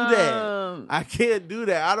can't do that. I can't do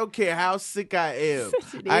that. I don't care how sick I am.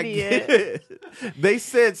 Such an idiot. They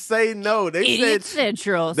said say no. They Idiot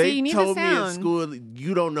Central. They you need told the me sound. in school,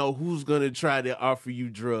 you don't know who's going to try to offer you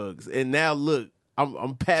drugs. And now look,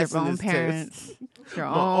 I'm passing this test. Your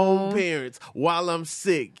my own parents. While I'm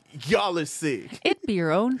sick, y'all are sick. It be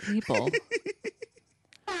your own people.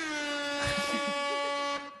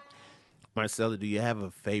 Marcella, do you have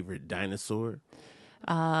a favorite dinosaur?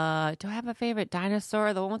 Do I have a favorite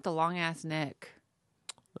dinosaur? The one with the long ass neck.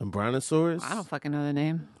 A brontosaurus? I don't fucking know the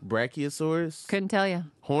name. Brachiosaurus? Couldn't tell you.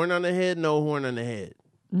 Horn on the head? No horn on the head.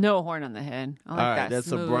 No horn on the head. I like that. That's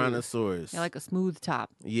smooth. a brontosaurus. I like a smooth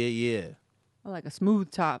top. Yeah. I like a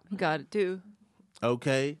smooth top. You got it too.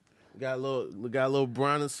 Okay. Got a little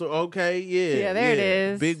brontosaurus. Okay, yeah. Yeah, there it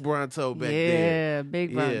is. Big bronto back there. Yeah,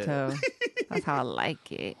 big bronto. That's how I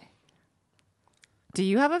like it. Do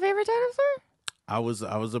you have a favorite dinosaur?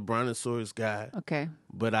 I was a brontosaurus guy. Okay.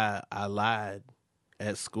 But I lied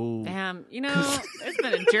at school. Damn, it's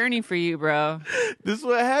been a journey for you, bro. This is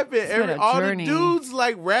what happened. All the dudes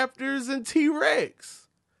like raptors and T-Rex.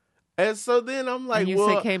 And so then I'm like,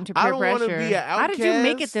 succumbed to peer I don't want to pressure. be an outcast. How did you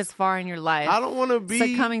make it this far in your life? I don't want to be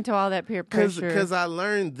succumbing to all that peer pressure. Because I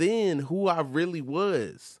learned then who I really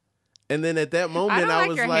was. And then at that moment, I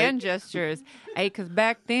was your like, hand gestures. Hey, because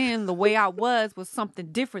back then, the way I was something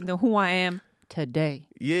different than who I am today.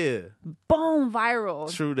 Yeah. Boom,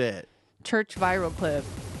 viral. True that. Church viral clip.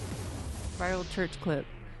 Viral church clip.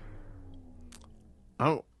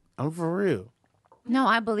 I'm for real. No,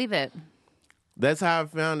 I believe it. That's how I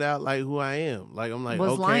found out like who I am. Like I'm like,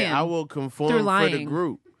 was okay, lying. I will conform for the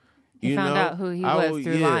group. You found out who he was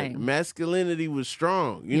through lying. Masculinity was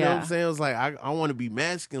strong. You know what I'm saying? I was like, I want to be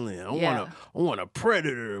masculine. I want a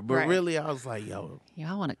predator. But really, I was like, I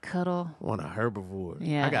want to cuddle. I want a herbivore.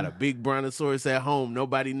 Yeah. I got a big brontosaurus at home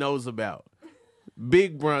nobody knows about.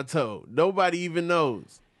 Big bronto. Nobody even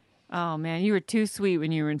knows. Oh, man. You were too sweet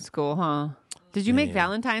when you were in school, huh? Did you make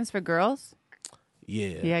Valentines for girls?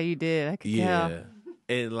 Yeah. Yeah, you did. I could tell.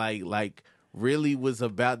 And like really was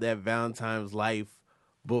about that Valentine's life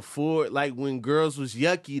before, like when girls was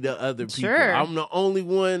yucky to other people. Sure. I'm the only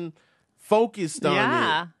one focused on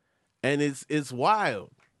it. And it's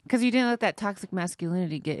wild. Because you didn't let that toxic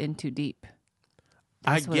masculinity get in too deep.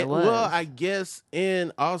 That's what it was. Well, I guess,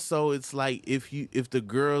 and also it's like if the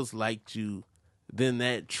girls liked you, then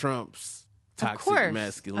that trumps toxic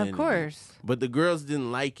masculinity. Of course. But the girls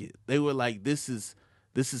didn't like it. They were like, this is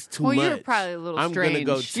too much. Well, you're probably a little strange. I'm gonna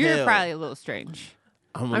go tell. You're probably a little strange.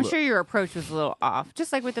 I'm sure your approach was a little off.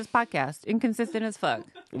 Just like with this podcast. Inconsistent as fuck.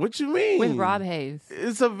 What you mean? With Rob Hayes.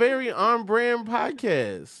 It's a very on-brand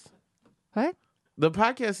podcast. What? The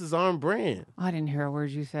podcast is on brand. I didn't hear a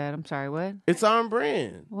word you said. I'm sorry, what? It's on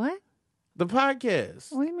brand. What? The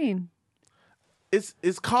podcast. What do you mean?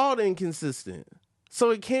 It's called Inconsistent. So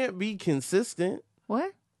it can't be consistent.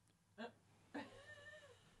 What?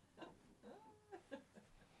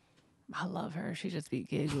 I love her. She just be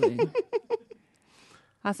giggling.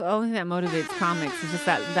 That's the only thing that motivates comics. It's just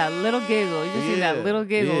that little giggle. You just see that little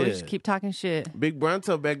giggle. You just keep talking shit. Big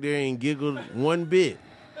Bronto back there ain't giggled one bit.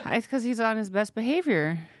 It's because he's on his best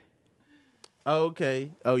behavior. Oh,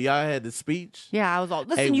 okay. Oh, y'all had the speech? Yeah, I was all,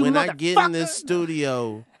 listen, you when motherfucker. I get in this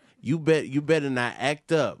studio, you better not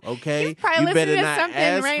act up, okay? He's probably you better listening to not something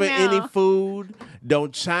ask right for now. any food.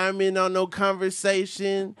 Don't chime in on no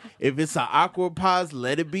conversation. If it's an awkward pause,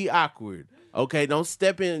 let it be awkward. Okay? Don't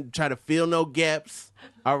step in and try to fill no gaps.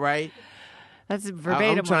 All right? That's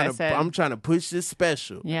verbatim what I said. I'm trying to push this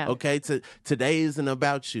special. Yeah. Okay? Today isn't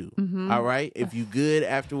about you. Mm-hmm. All right? If you good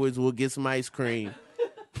afterwards, we'll get some ice cream.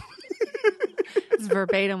 It's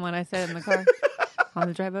verbatim what I said in the car on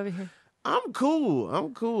the drive over here. I'm cool.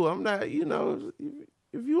 I'm not, if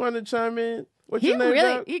you want to chime in, what's your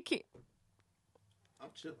name? I'm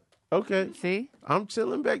chilling. Okay. See? I'm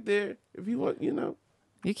chilling back there. If you want,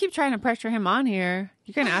 You keep trying to pressure him on here.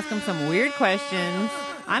 You're going to ask him some weird questions.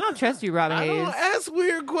 I don't trust you, Rob Hayes. I don't ask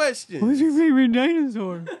weird questions. What's your favorite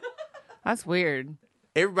dinosaur? That's weird.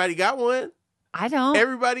 Everybody got one? I don't.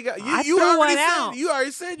 Everybody got. I threw one out. You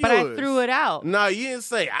already said yours. But I threw it out. No, you didn't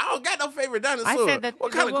say. I don't got no favorite dinosaur. I said that.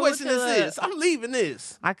 What kind of question is this? I'm leaving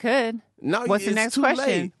this. I could. No, what's the next question?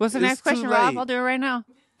 Late. What's the next question, Rob? I'll do it right now.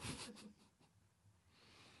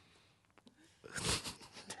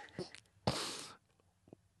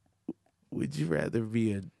 Would you rather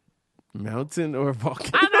be a mountain or a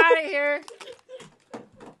volcano? I'm out of here.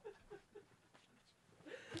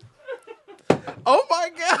 Oh my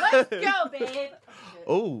God! Let's go, babe.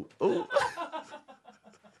 Oh.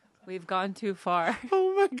 We've gone too far.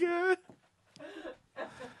 Oh my God!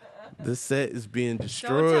 The set is being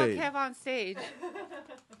destroyed. Don't tell Kev on stage.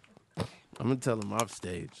 I'm gonna tell him off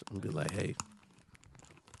stage. I'm gonna be like, "Hey,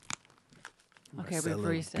 okay, Marcella we've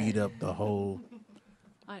reset. beat up the whole.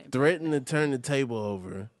 Threatened to turn the table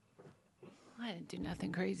over. I didn't do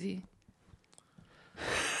nothing crazy.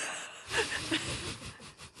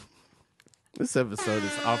 This episode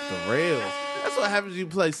is off the rails. That's what happens when you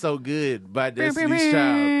play so good by Destiny's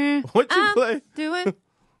Child. What you play? Doing?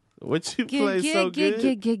 What you play so good?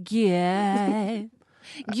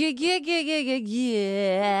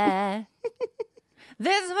 Yeah.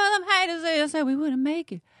 This is for them haters that said we wouldn't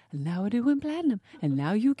make it. And now we're doing platinum. And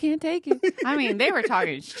now you can't take it. I mean, they were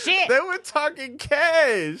talking shit. They were talking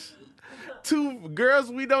cash. Two girls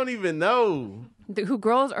we don't even know. Who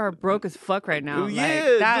girls are broke as fuck right now.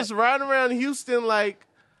 Yeah, like just riding around Houston like,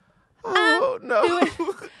 oh no.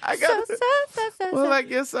 I got well, I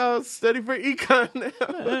guess I'll study for econ now.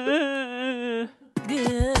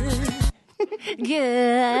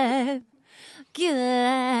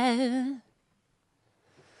 Good.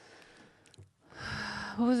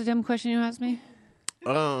 What was the dumb question you asked me?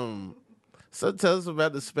 So tell us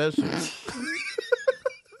about the special.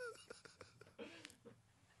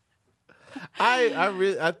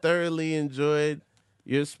 I thoroughly enjoyed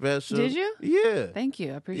your special. Did you? Yeah. Thank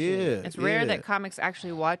you. I appreciate it. It's rare that comics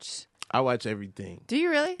actually watch. I watch everything. Do you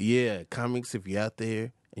really? Yeah. Comics, if you're out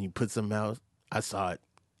there and you put something out, I saw it.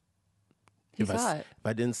 He saw it. If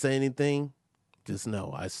I didn't say anything, just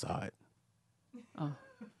know I saw it. Oh.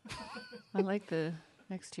 I like the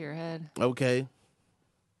next to your head. Okay.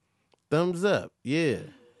 Thumbs up. Yeah.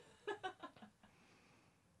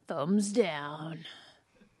 Thumbs down.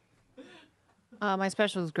 My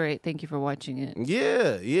special is great. Thank you for watching it.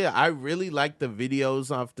 Yeah. I really like the videos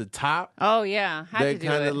off the top. Oh, yeah. That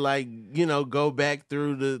kind of like, go back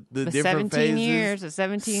through the different 17 phases. Years. The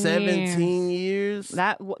 17 years.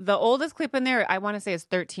 The oldest clip in there, I want to say, is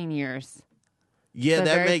 13 years. Yeah,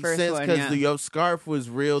 that makes sense because your scarf was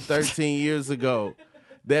real 13 years ago.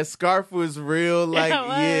 That scarf was real, like,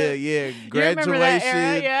 yeah.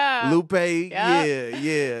 Graduation, Lupe,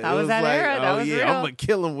 yeah. That was that like, era. That was real. I'm going to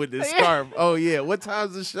kill him with this scarf. Oh, yeah. What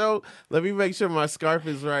time's the show? Let me make sure my scarf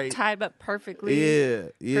is right. Tied up perfectly. Yeah.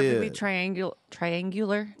 Perfectly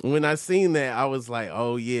triangular. When I seen that, I was like,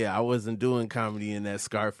 oh, yeah, I wasn't doing comedy in that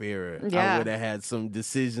scarf era. Yeah. I would have had some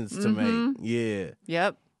decisions to make. Yeah.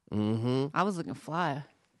 Yep. Mm-hmm. I was looking fly.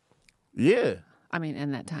 Yeah. I mean,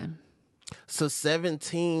 in that time. So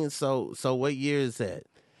 17, so what year is that?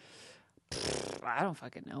 I don't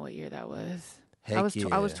fucking know what year that was. Heck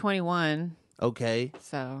I was 21. Okay.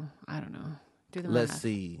 So, I don't know. Do the math. Let's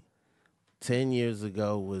see. 10 years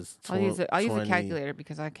ago was I'll use a calculator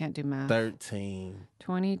because I can't do math. 13.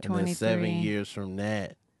 2023. And then 7 years from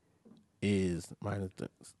that is minus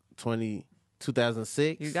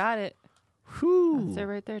 2006. You got it. Whew. That's it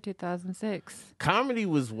right there, 2006. Comedy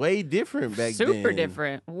was way different back then. Super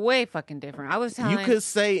different. Way fucking different. I was telling you could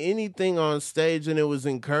say anything on stage and it was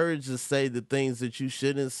encouraged to say the things that you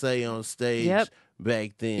shouldn't say on stage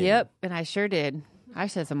back then. Yep, and I sure did. I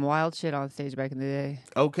said some wild shit on stage back in the day.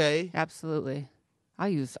 Okay. Absolutely. I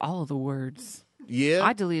used all of the words. Yeah?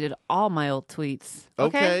 I deleted all my old tweets.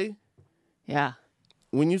 Okay. Yeah.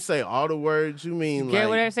 When you say all the words, you mean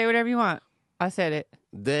say whatever you want. I said it.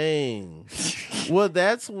 Dang. Well,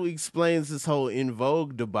 that's what explains this whole In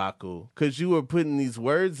Vogue debacle. Because you were putting these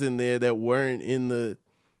words in there that weren't in the...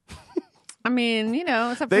 I mean,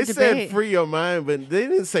 it's up for debate. They said free your mind, but they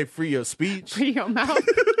didn't say free your speech. Free your mouth.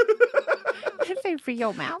 They say free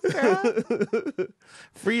your mouth, girl.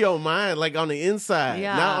 Free your mind, like on the inside,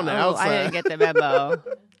 not on the outside. I didn't get the memo.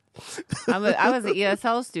 I was an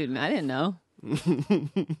ESL student. I didn't know.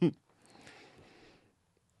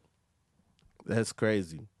 That's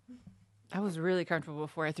crazy. I was really comfortable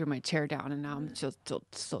before I threw my chair down, and now I'm still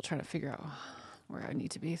trying to figure out where I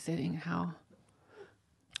need to be sitting. How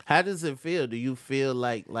does it feel? Do you feel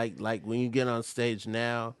like when you get on stage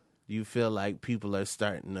now, do you feel like people are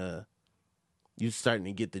starting to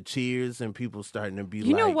get the cheers and people starting to be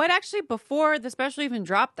you know what? Actually, before the special even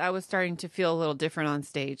dropped, I was starting to feel a little different on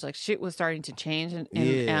stage. Like shit was starting to change, and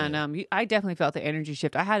I definitely felt the energy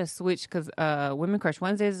shift. I had to switch because Women Crush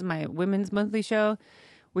Wednesdays is my women's monthly show.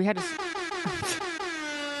 We had to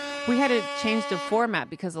change the format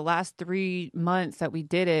because the last 3 months that we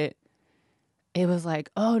did it, it was like,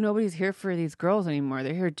 oh, nobody's here for these girls anymore.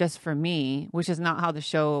 They're here just for me, which is not how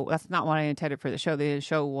that's not what I intended for the show. The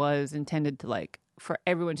show was intended to for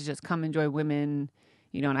everyone to just come enjoy women,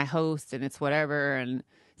 and I host and it's whatever and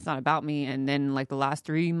it's not about me. And then the last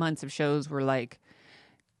 3 months of shows were like,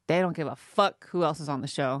 they don't give a fuck who else is on the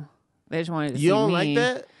show. They just wanted to see me. You don't like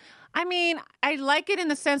that? I mean, I like it in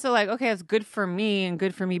the sense of okay, it's good for me and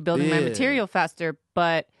good for me building my material faster,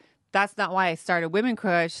 but that's not why I started Women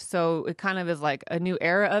Crush. So it kind of is a new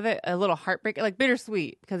era of it, a little heartbreak,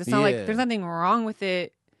 bittersweet, because it's not there's nothing wrong with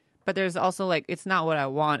it, but there's also it's not what I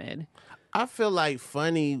wanted. I feel like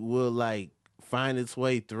funny will find its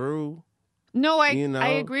way through. No, I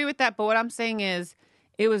agree with that, but what I'm saying is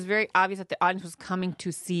it was very obvious that the audience was coming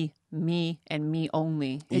to see me and me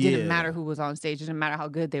only. It didn't matter who was on stage. It didn't matter how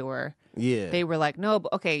good they were. Yeah. They were like, no,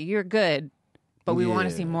 but okay, you're good, but we want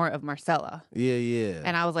to see more of Marcella. Yeah.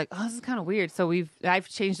 And I was like, oh, this is kind of weird. So I've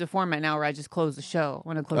changed the format now where I just close the show. I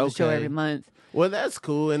want to close the show every month. Well, that's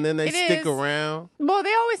cool. And then they stick around. Well,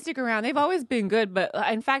 they always stick around. They've always been good. But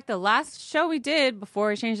in fact, the last show we did before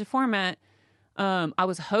I changed the format, I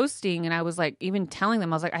was hosting and I was like, even telling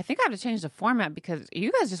them, I was like, I think I have to change the format because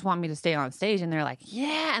you guys just want me to stay on stage. And they're like,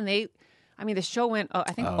 yeah. And the show went,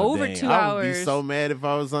 I think, over 2 hours. I would be so mad if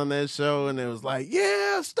I was on that show and it was like,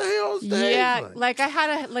 yeah, stay on stage. Yeah, like I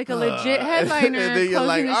had a legit headliner and then you're closing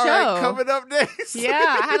like, the all show. right, coming up next. Yeah,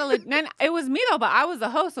 I had and it was me though, but I was the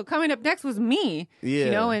host, so coming up next was me. Yeah.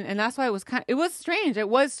 You know, and that's why it was strange. It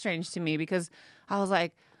was strange to me because I was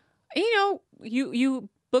like, you know, you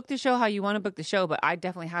book the show how you want to book the show, but I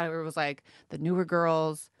definitely had it where it was like the newer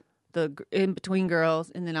girls, the in-between girls,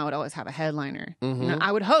 and then I would always have a headliner. Mm-hmm. You know,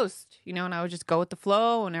 I would host, you know, and I would just go with the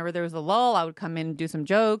flow. Whenever there was a lull, I would come in and do some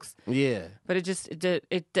jokes. Yeah. But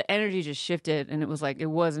the energy just shifted, and it was like, it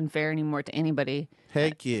wasn't fair anymore to anybody.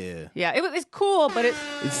 Heck yeah. Yeah, it's cool, but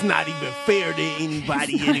it's not even fair to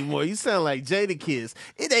anybody anymore. You sound like Jadakiss.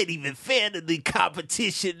 It ain't even fair to the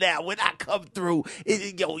competition now. When I come through,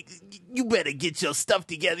 you better get your stuff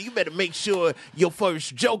together. You better make sure your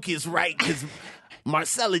first joke is right, because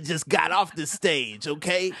Marcella just got off the stage,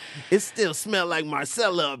 okay? It still smell like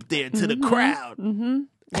Marcella up there to the crowd. Mm-hmm.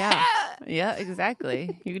 Yeah. Yeah,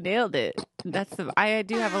 exactly. You nailed it. I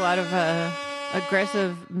do have a lot of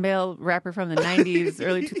aggressive male rapper from the 90s,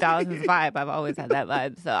 early 2000s vibe. I've always had that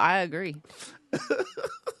vibe, so I agree.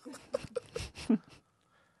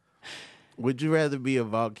 Would you rather be a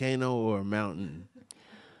volcano or a mountain?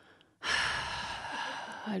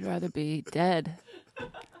 I'd rather be dead.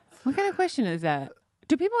 What kind of question is that?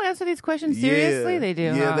 Do people answer these questions seriously? Yeah, they do.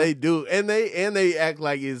 Yeah, huh? they do. And they act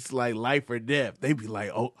like it's like life or death. They be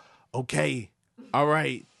like, oh, okay, all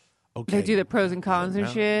right, okay. They do the pros and cons and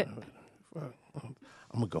shit.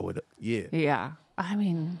 I'm gonna go with it. Yeah. Yeah. I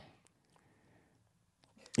mean,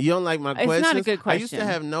 you don't like my question? It's not a good question. I used to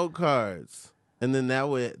have note cards, and then that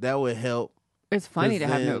would help. It's funny to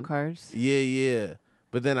have note cards. Yeah.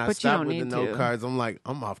 But then I stopped with the note cards. I'm like,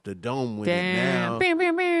 I'm off the dome with it now. Bam,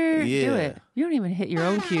 bam, bam. Yeah. Do it. You don't even hit your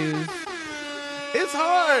own cues. It's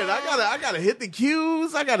hard. I gotta hit the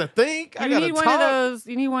cues. I gotta think. I gotta talk.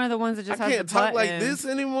 You need one of the ones that just has the button. I can't talk like this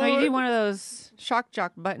anymore. No, you need one of those shock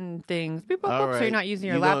jock button things. Beep, boop, boop, so you're not using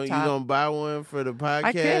your laptop. You gonna buy one for the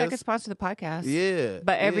podcast? I could sponsor the podcast. Yeah.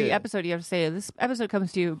 But every episode you have to say, this episode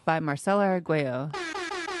comes to you by Marcella Arguello.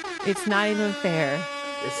 It's not even fair.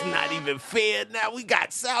 It's not even fair. Now we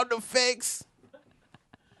got sound effects.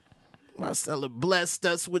 Marcella blessed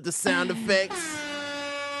us with the sound effects.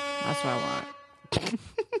 That's what I want.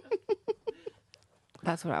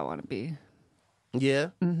 That's what I want to be. Yeah?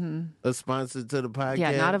 Mm-hmm. A sponsor to the podcast?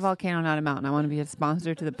 Yeah, not a volcano, not a mountain. I want to be a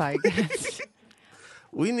sponsor to the podcast.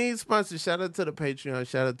 We need sponsors. Shout out to the Patreon.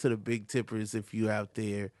 Shout out to the Big Tippers if you out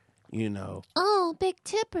there, you know. Oh, Big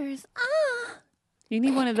Tippers. Ah. You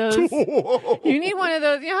need one of those. You need one of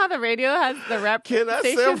those. You know how the radio has the rap Can I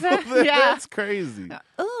stations? Sample that? Yeah. That's crazy.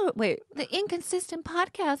 Oh, wait. The Inconsistent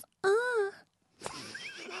Podcast.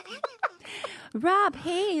 Rob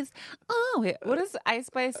Hayes. Oh, wait. What does Ice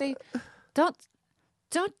Spice say? Don't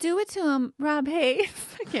do it to him, Rob Hayes.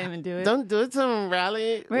 I can't even do it. Don't do it to him,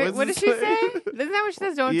 Riley. Wait, what does she say? Isn't that what she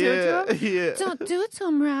says? Don't do it to him? Yeah. Don't do it to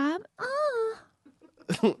him, Rob.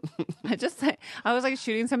 I was like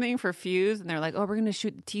shooting something for Fuse, and they're like, "Oh, we're gonna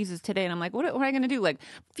shoot the teasers today," and I'm like, "What am I gonna do?" Like,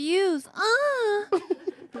 Fuse,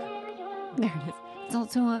 there it is.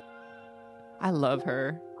 Don't do it. I love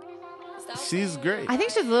her. She's great. I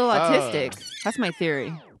think she's a little autistic. That's my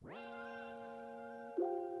theory.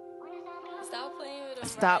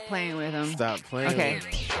 Stop playing with him. Stop playing. Okay.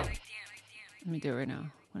 Let me do it right now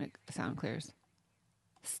when the sound clears.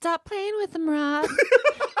 Stop playing with him, Rob.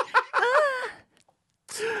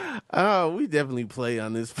 Oh, we definitely play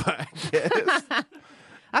on this podcast.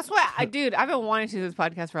 That's why, I've been wanting to do this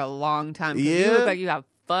podcast for a long time. Yeah. You look like you have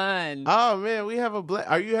fun. Oh, man, we have a blast.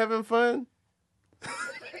 Are you having fun?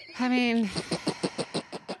 I mean,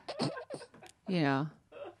 you know,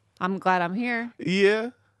 I'm glad I'm here. Yeah.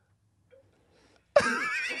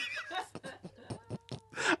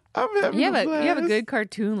 I'm having a blast. You have a good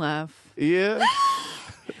cartoon laugh. Yeah.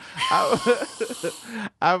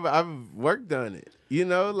 I've worked on it. You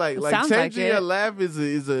know, like changing your laugh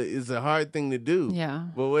is a hard thing to do. Yeah.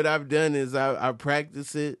 But what I've done is I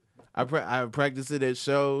practice it. I practice it at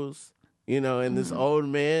shows. You know, and this old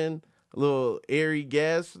man, little airy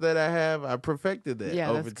gasp that I have, I perfected that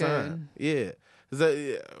over time. Good. Yeah.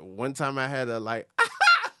 So, one time I had a like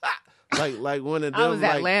one of them. I was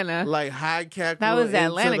Atlanta. Like high cackle. That was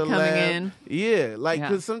Atlanta coming in. Yeah,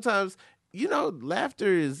 because sometimes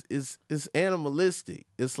laughter is animalistic.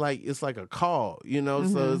 It's like a call,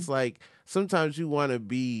 So it's like sometimes you want to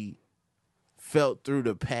be felt through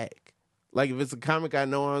the pack. Like if it's a comic I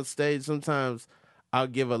know on stage, sometimes I'll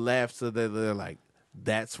give a laugh so that they're like,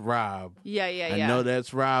 "That's Rob." Yeah. I know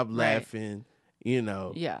that's Rob laughing.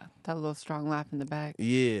 Yeah, that little strong laugh in the back.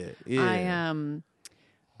 Yeah.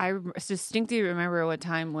 I distinctly remember a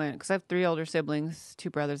time when, because I have 3 older siblings, 2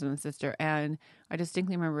 brothers and a sister, and I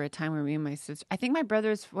distinctly remember a time where me and my sister, I think one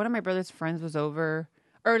of my brother's friends was over,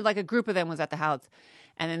 or like a group of them was at the house,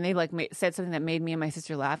 and then they like said something that made me and my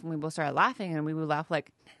sister laugh, and we both started laughing, and we would laugh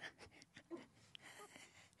like,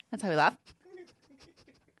 that's how we laugh.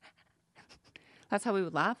 That's how we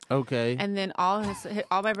would laugh. Okay. And then all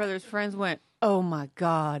my brother's friends went, "Oh my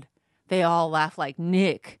God," they all laughed like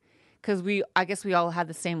Nick. Because I guess we all had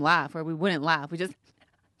the same laugh, where we wouldn't laugh. We just,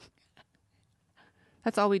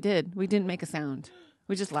 that's all we did. We didn't make a sound.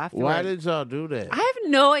 We just laughed. Why did y'all do that? I have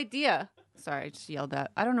no idea. Sorry, I just yelled at.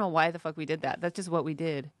 I don't know why the fuck we did that. That's just what we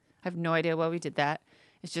did. I have no idea why we did that.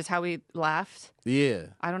 It's just how we laughed. Yeah.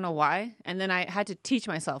 I don't know why. And then I had to teach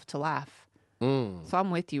myself to laugh. So I'm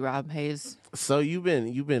with you, Rob Hayes. So you've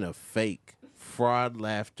been a fake fraud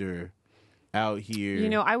laughter out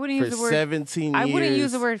here. I wouldn't use the word 17 years. I wouldn't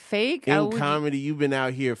use the word fake. In comedy, you've been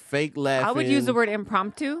out here fake laughing. I would use the word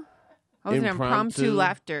impromptu. I was an impromptu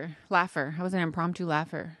laugher. I was an impromptu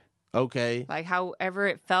laugher. Okay. Like however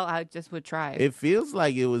it felt, I just would try. It feels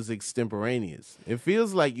like it was extemporaneous. It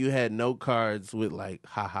feels like you had no cards with like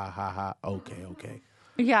ha ha ha ha. Okay.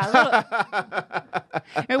 Yeah.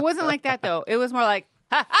 It wasn't like that though. It was more like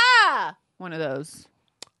ha ha. One of those.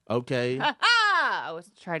 Okay. Ha ha. I was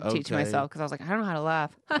trying to teach myself because I was like, I don't know how to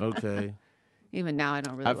laugh. Okay. Even now, I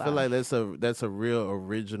don't really laugh. I feel like that's a real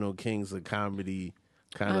original Kings of Comedy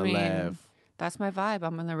kind of laugh. That's my vibe.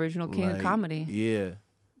 I'm an original king of comedy. Yeah.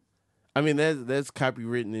 I mean, that's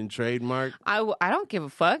copywritten and trademarked. I don't give a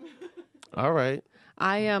fuck. All right.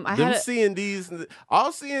 C&Ds,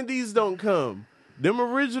 all C&Ds don't come. Them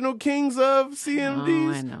original Kings of C&Ds.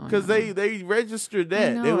 I know. Because they registered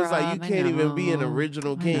that. It was like, you can't even be an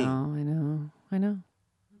original king. I know.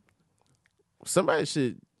 Somebody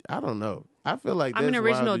should, I don't know. I feel like I'm an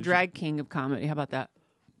original drag king of comedy. How about that?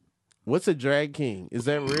 What's a drag king? Is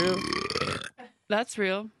that real? That's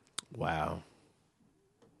real. Wow.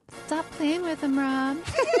 Stop playing with him, Rob.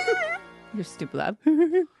 You're stupid, love.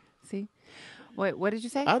 See? Wait, what did you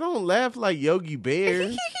say? I don't laugh like Yogi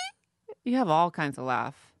Bear. You have all kinds of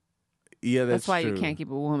laugh. Yeah, that's why true. You can't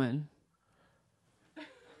keep a woman.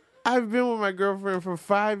 I've been with my girlfriend for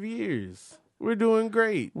 5 years. We're doing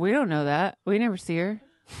great. We don't know that. We never see her.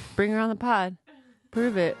 Bring her on the pod.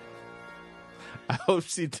 Prove it. I hope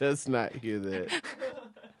she does not hear that.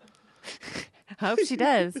 I hope she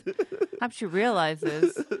does. I hope she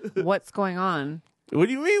realizes what's going on. What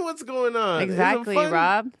do you mean what's going on? Exactly,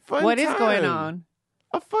 Rob. What is going on?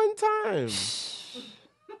 A fun time.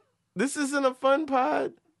 This isn't a fun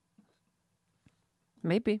pod?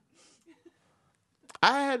 Maybe.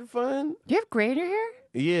 I had fun. You have gray in your hair?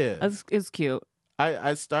 Yeah. It's cute.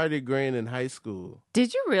 I started graying in high school.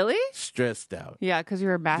 Did you really? Stressed out. Yeah, because you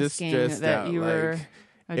were masking that you were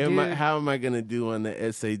a dude. How am I going to do on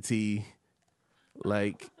the SAT?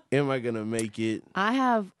 Like, am I going to make it? I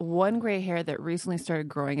have one gray hair that recently started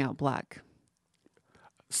growing out black.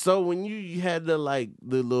 So when you had the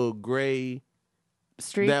little gray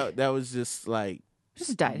streak, that was just like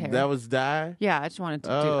just dyed hair. That was dye? Yeah, I just wanted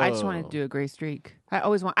to do a gray streak. I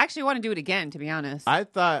actually want to do it again, to be honest. I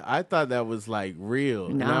thought that was like real.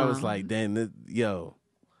 No. And I was like, dang, That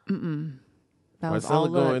was Marcella all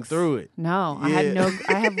going through it. No, yeah.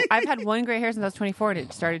 I've had one gray hair since I was 24 and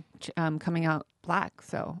it started coming out black,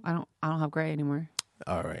 so I don't have gray anymore.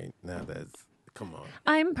 All right. Now come on.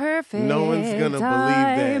 I'm perfect. No one's going to believe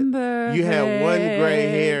that. Perfect. You had one gray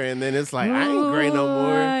hair and then it's like, I ain't gray no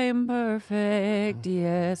more. I'm perfect.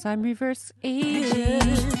 Yes, I'm reverse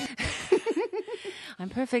aging. I'm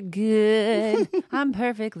perfect good. I'm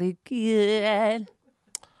perfectly good.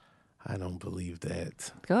 I don't believe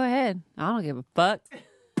that. Go ahead. I don't give a fuck.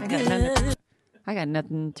 I got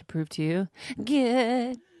nothing to prove to you.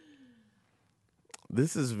 Good.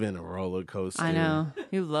 This has been a roller coaster. I know.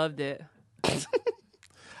 You loved it.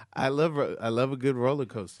 I love a good roller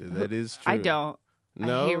coaster. That is true. I don't.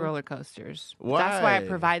 No? I hate roller coasters. Why? That's why I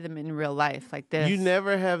provide them in real life, like this. You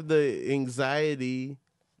never have the anxiety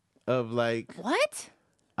of like, what?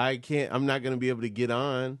 I'm not going to be able to get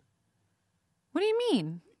on. What do you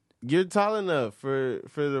mean? You're tall enough for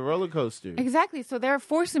the roller coaster. Exactly. So they're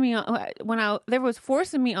forcing me on,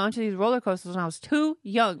 forcing me onto these roller coasters when I was too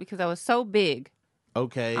young because I was so big.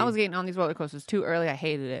 Okay. I was getting on these roller coasters too early. I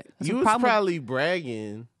hated it. You was probably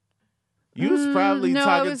bragging. You was probably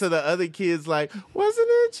talking to the other kids like, wasn't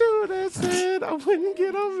it you that said I wouldn't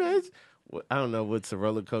get on that? I don't know what's a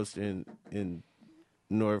roller coaster in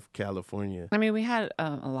North California. I mean, we had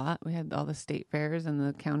a lot. We had all the state fairs and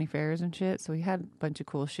the county fairs and shit. So we had a bunch of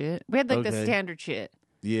cool shit. We had like the standard shit.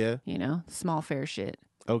 Yeah. You know, small fair shit.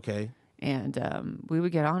 Okay. And we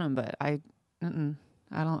would get on them, but I don't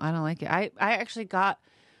like it. I actually got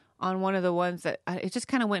on one of the ones that it just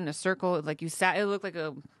kind of went in a circle. Like you sat, it looked like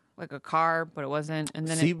a car, but it wasn't. And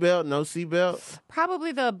then seatbelt, no seatbelt.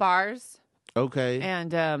 Probably the bars. Okay.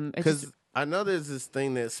 And because I know there's this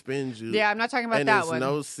thing that spins you. Yeah, I'm not talking about that one. And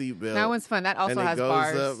there's no seatbelt. That one's fun. That also has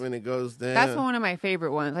bars. And it goes up and it goes down. That's one of my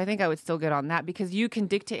favorite ones. I think I would still get on that because you can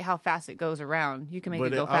dictate how fast it goes around. You can make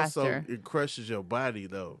it go faster. But also, it crushes your body,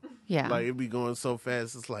 though. Yeah. Like, it be going so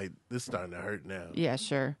fast, it's like, this starting to hurt now. Yeah,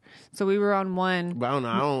 sure. So we were on one. But I don't know.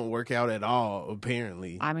 I don't work out at all,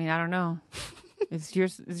 apparently. I mean, I don't know. It's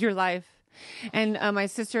your life. And my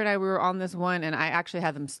sister and I, we were on this one, and I actually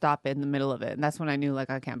had them stop it in the middle of it. And that's when I knew, like,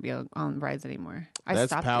 I can't be on rides anymore.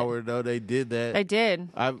 That's power, though. They did that. They did.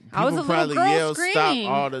 I was a probably little girl yell screaming.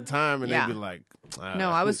 Stop all the time, and they'd be like, no,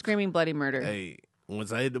 I was screaming bloody murder. Hey,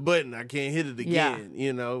 once I hit the button, I can't hit it again,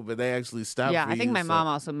 you know, but they actually stopped. Yeah, I think my mom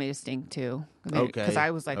also made a stink, too. Okay. Because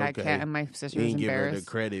I was like, I can't, and my sister was embarrassed. You didn't give her the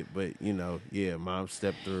credit, but, you know, mom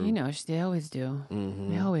stepped through. You know, they always do.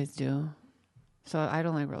 Mm-hmm. They always do. So I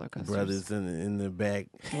don't like roller coasters. Brothers in the back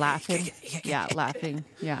laughing, laughing,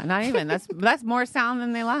 Not even that's more sound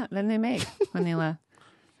than they make when they laugh.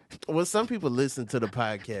 Well, some people listen to the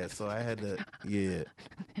podcast, so I had to. Yeah,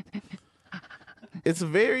 it's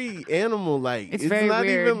very animal-like. It's very not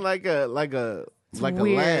weird. Even like a weird.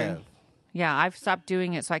 A laugh. Yeah, I've stopped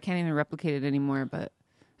doing it, so I can't even replicate it anymore.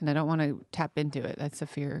 And I don't want to tap into it. That's a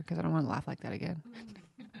fear because I don't want to laugh like that again.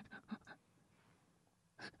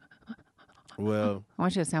 Well, I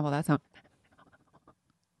want you to sample that sound.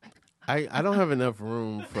 I don't have enough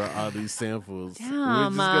room for all these samples. Damn, we're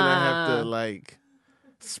just gonna have to like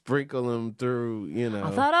sprinkle them through. You know,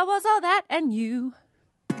 I thought I was all that and you.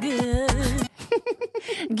 Good.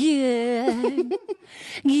 Good.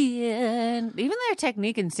 Good. Even their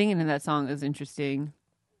technique in singing in that song is interesting.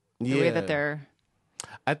 The way that they're.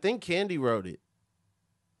 I think Candy wrote it.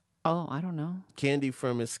 Oh, I don't know. Candy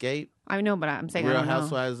from Escape. I know, but I'm saying Real I don't know.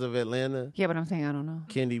 Housewives of Atlanta. Yeah, but I'm saying I don't know.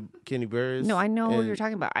 Candy Burris. No, I know who you're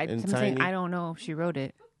talking about. I'm saying I don't know if she wrote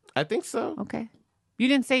it. I think so. Okay. You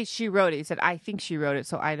didn't say she wrote it. You said I think she wrote it,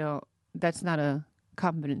 so I don't. That's not a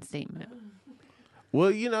confident statement.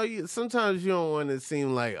 Well, you know, sometimes you don't want to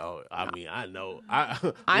seem like, oh, I mean, I know. I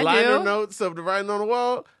liner do. Notes of the writing on the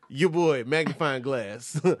wall. Your boy, magnifying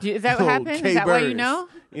glass. Is that what happened? Is that why you know?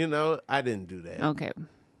 You know, I didn't do that. Okay.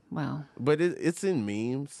 Well. But it's in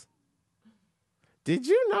memes. Did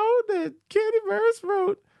you know that Candy Burris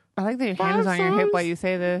wrote? I like that your hand is on your hip while you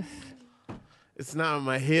say this. It's not on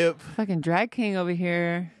my hip. Fucking drag king over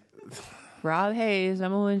here. Rob Hayes,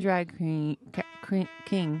 #1 drag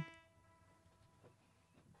king.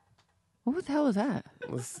 What the hell was that?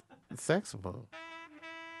 It's saxophone.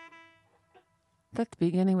 Is that the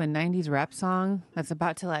beginning of a 90s rap song that's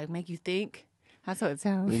about to like make you think? That's what it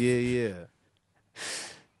sounds. Yeah.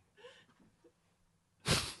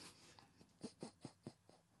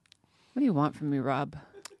 What do you want from me, Rob?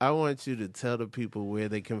 I want you to tell the people where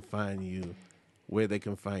they can find you, where they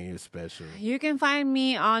can find your special. You can find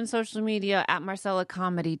me on social media at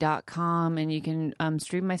marcellacomedy.com, and you can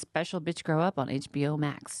stream my special Bitch Grow Up on HBO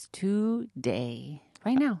Max today,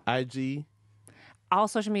 right now. IG? All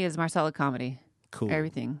social media is Marcella Comedy. Cool.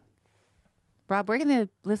 Everything. Rob, where can the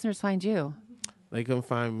listeners find you? They can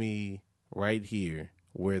find me right here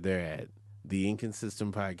where they're at. The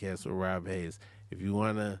Inconsistent Podcast with Rob Hayes. If you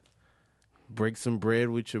want to break some bread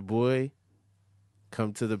with your boy,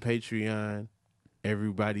 come to the Patreon.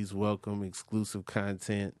 Everybody's welcome. Exclusive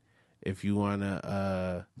content. If you want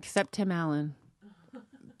to... Except Tim Allen.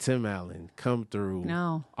 Tim Allen, come through.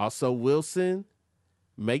 No. Also, Wilson,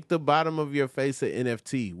 make the bottom of your face an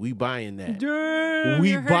NFT. We buying that. Damn,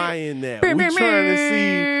 we buying that. We trying to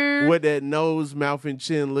see what that nose, mouth, and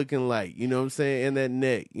chin looking like. You know what I'm saying? And that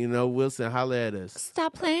neck. You know, Wilson, holla at us.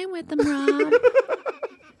 Stop playing with them, Rob.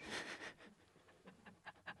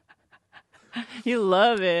 You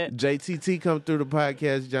love it. JTT come through the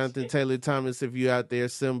podcast. Jonathan Taylor Thomas, if you out there,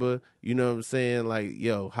 Simba, you know what I'm saying? Like,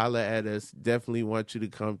 yo, holla at us. Definitely want you to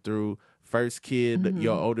come through. First kid,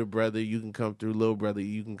 your older brother, you can come through. Little brother,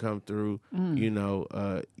 you can come through. You know,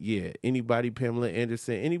 anybody, Pamela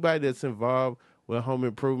Anderson, anybody that's involved with home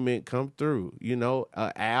improvement, come through. You know,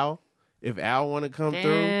 Al, if Al want to come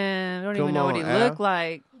through. I don't even know what he looked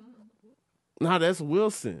like. No, that's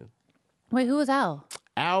Wilson. Wait, who was Al?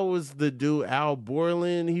 Al was the dude, Al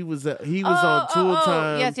Borland. He was on Tool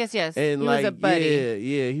Time. Yes. And he was a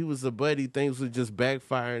buddy. he was a buddy. Things would just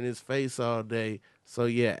backfire in his face all day. So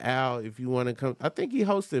yeah, Al, if you want to come, I think he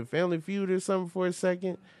hosted Family Feud or something for a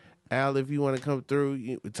second. Al, if you want to come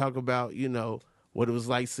through, talk about what it was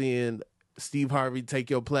like seeing Steve Harvey take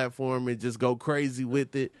your platform and just go crazy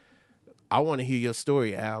with it. I want to hear your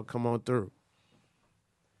story, Al. Come on through.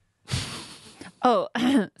 Oh,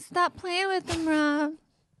 stop playing with them, Rob.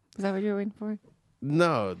 Is that what you're waiting for?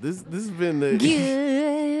 No, this has been the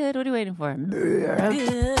good. What are you waiting for?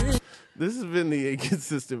 This has been the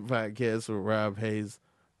Inconsistent Podcast with Rob Hayes.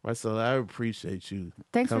 Marcella, I appreciate you.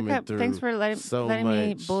 Thanks for letting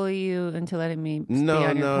me bully you into letting me. No.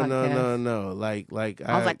 Like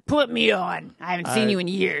I was like, put me on. I haven't seen you in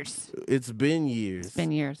years. It's been years.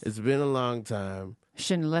 It's been a long time.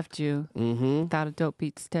 Shouldn't have left you without a dope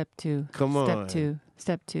beat. Step 2. Come on.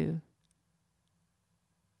 Step 2.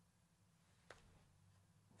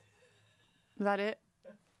 Is that it?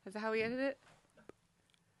 Is that how we ended it?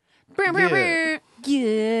 Yeah.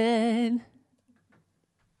 Good.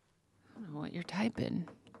 I don't know what you're typing.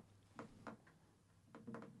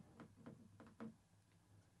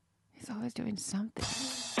 He's always doing something.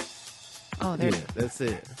 Oh, there. Yeah, that's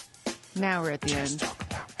it. Now we're at the end.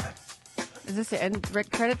 Is this the end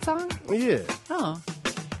credit song? Yeah. Oh.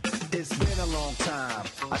 It's been a long time.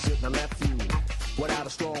 I shouldn't have left you without a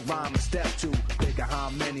strong rhyme and step 2. Think of how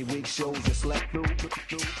many week shows you slept through.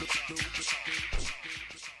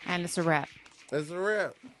 And it's a wrap. That's a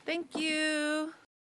wrap. Thank you.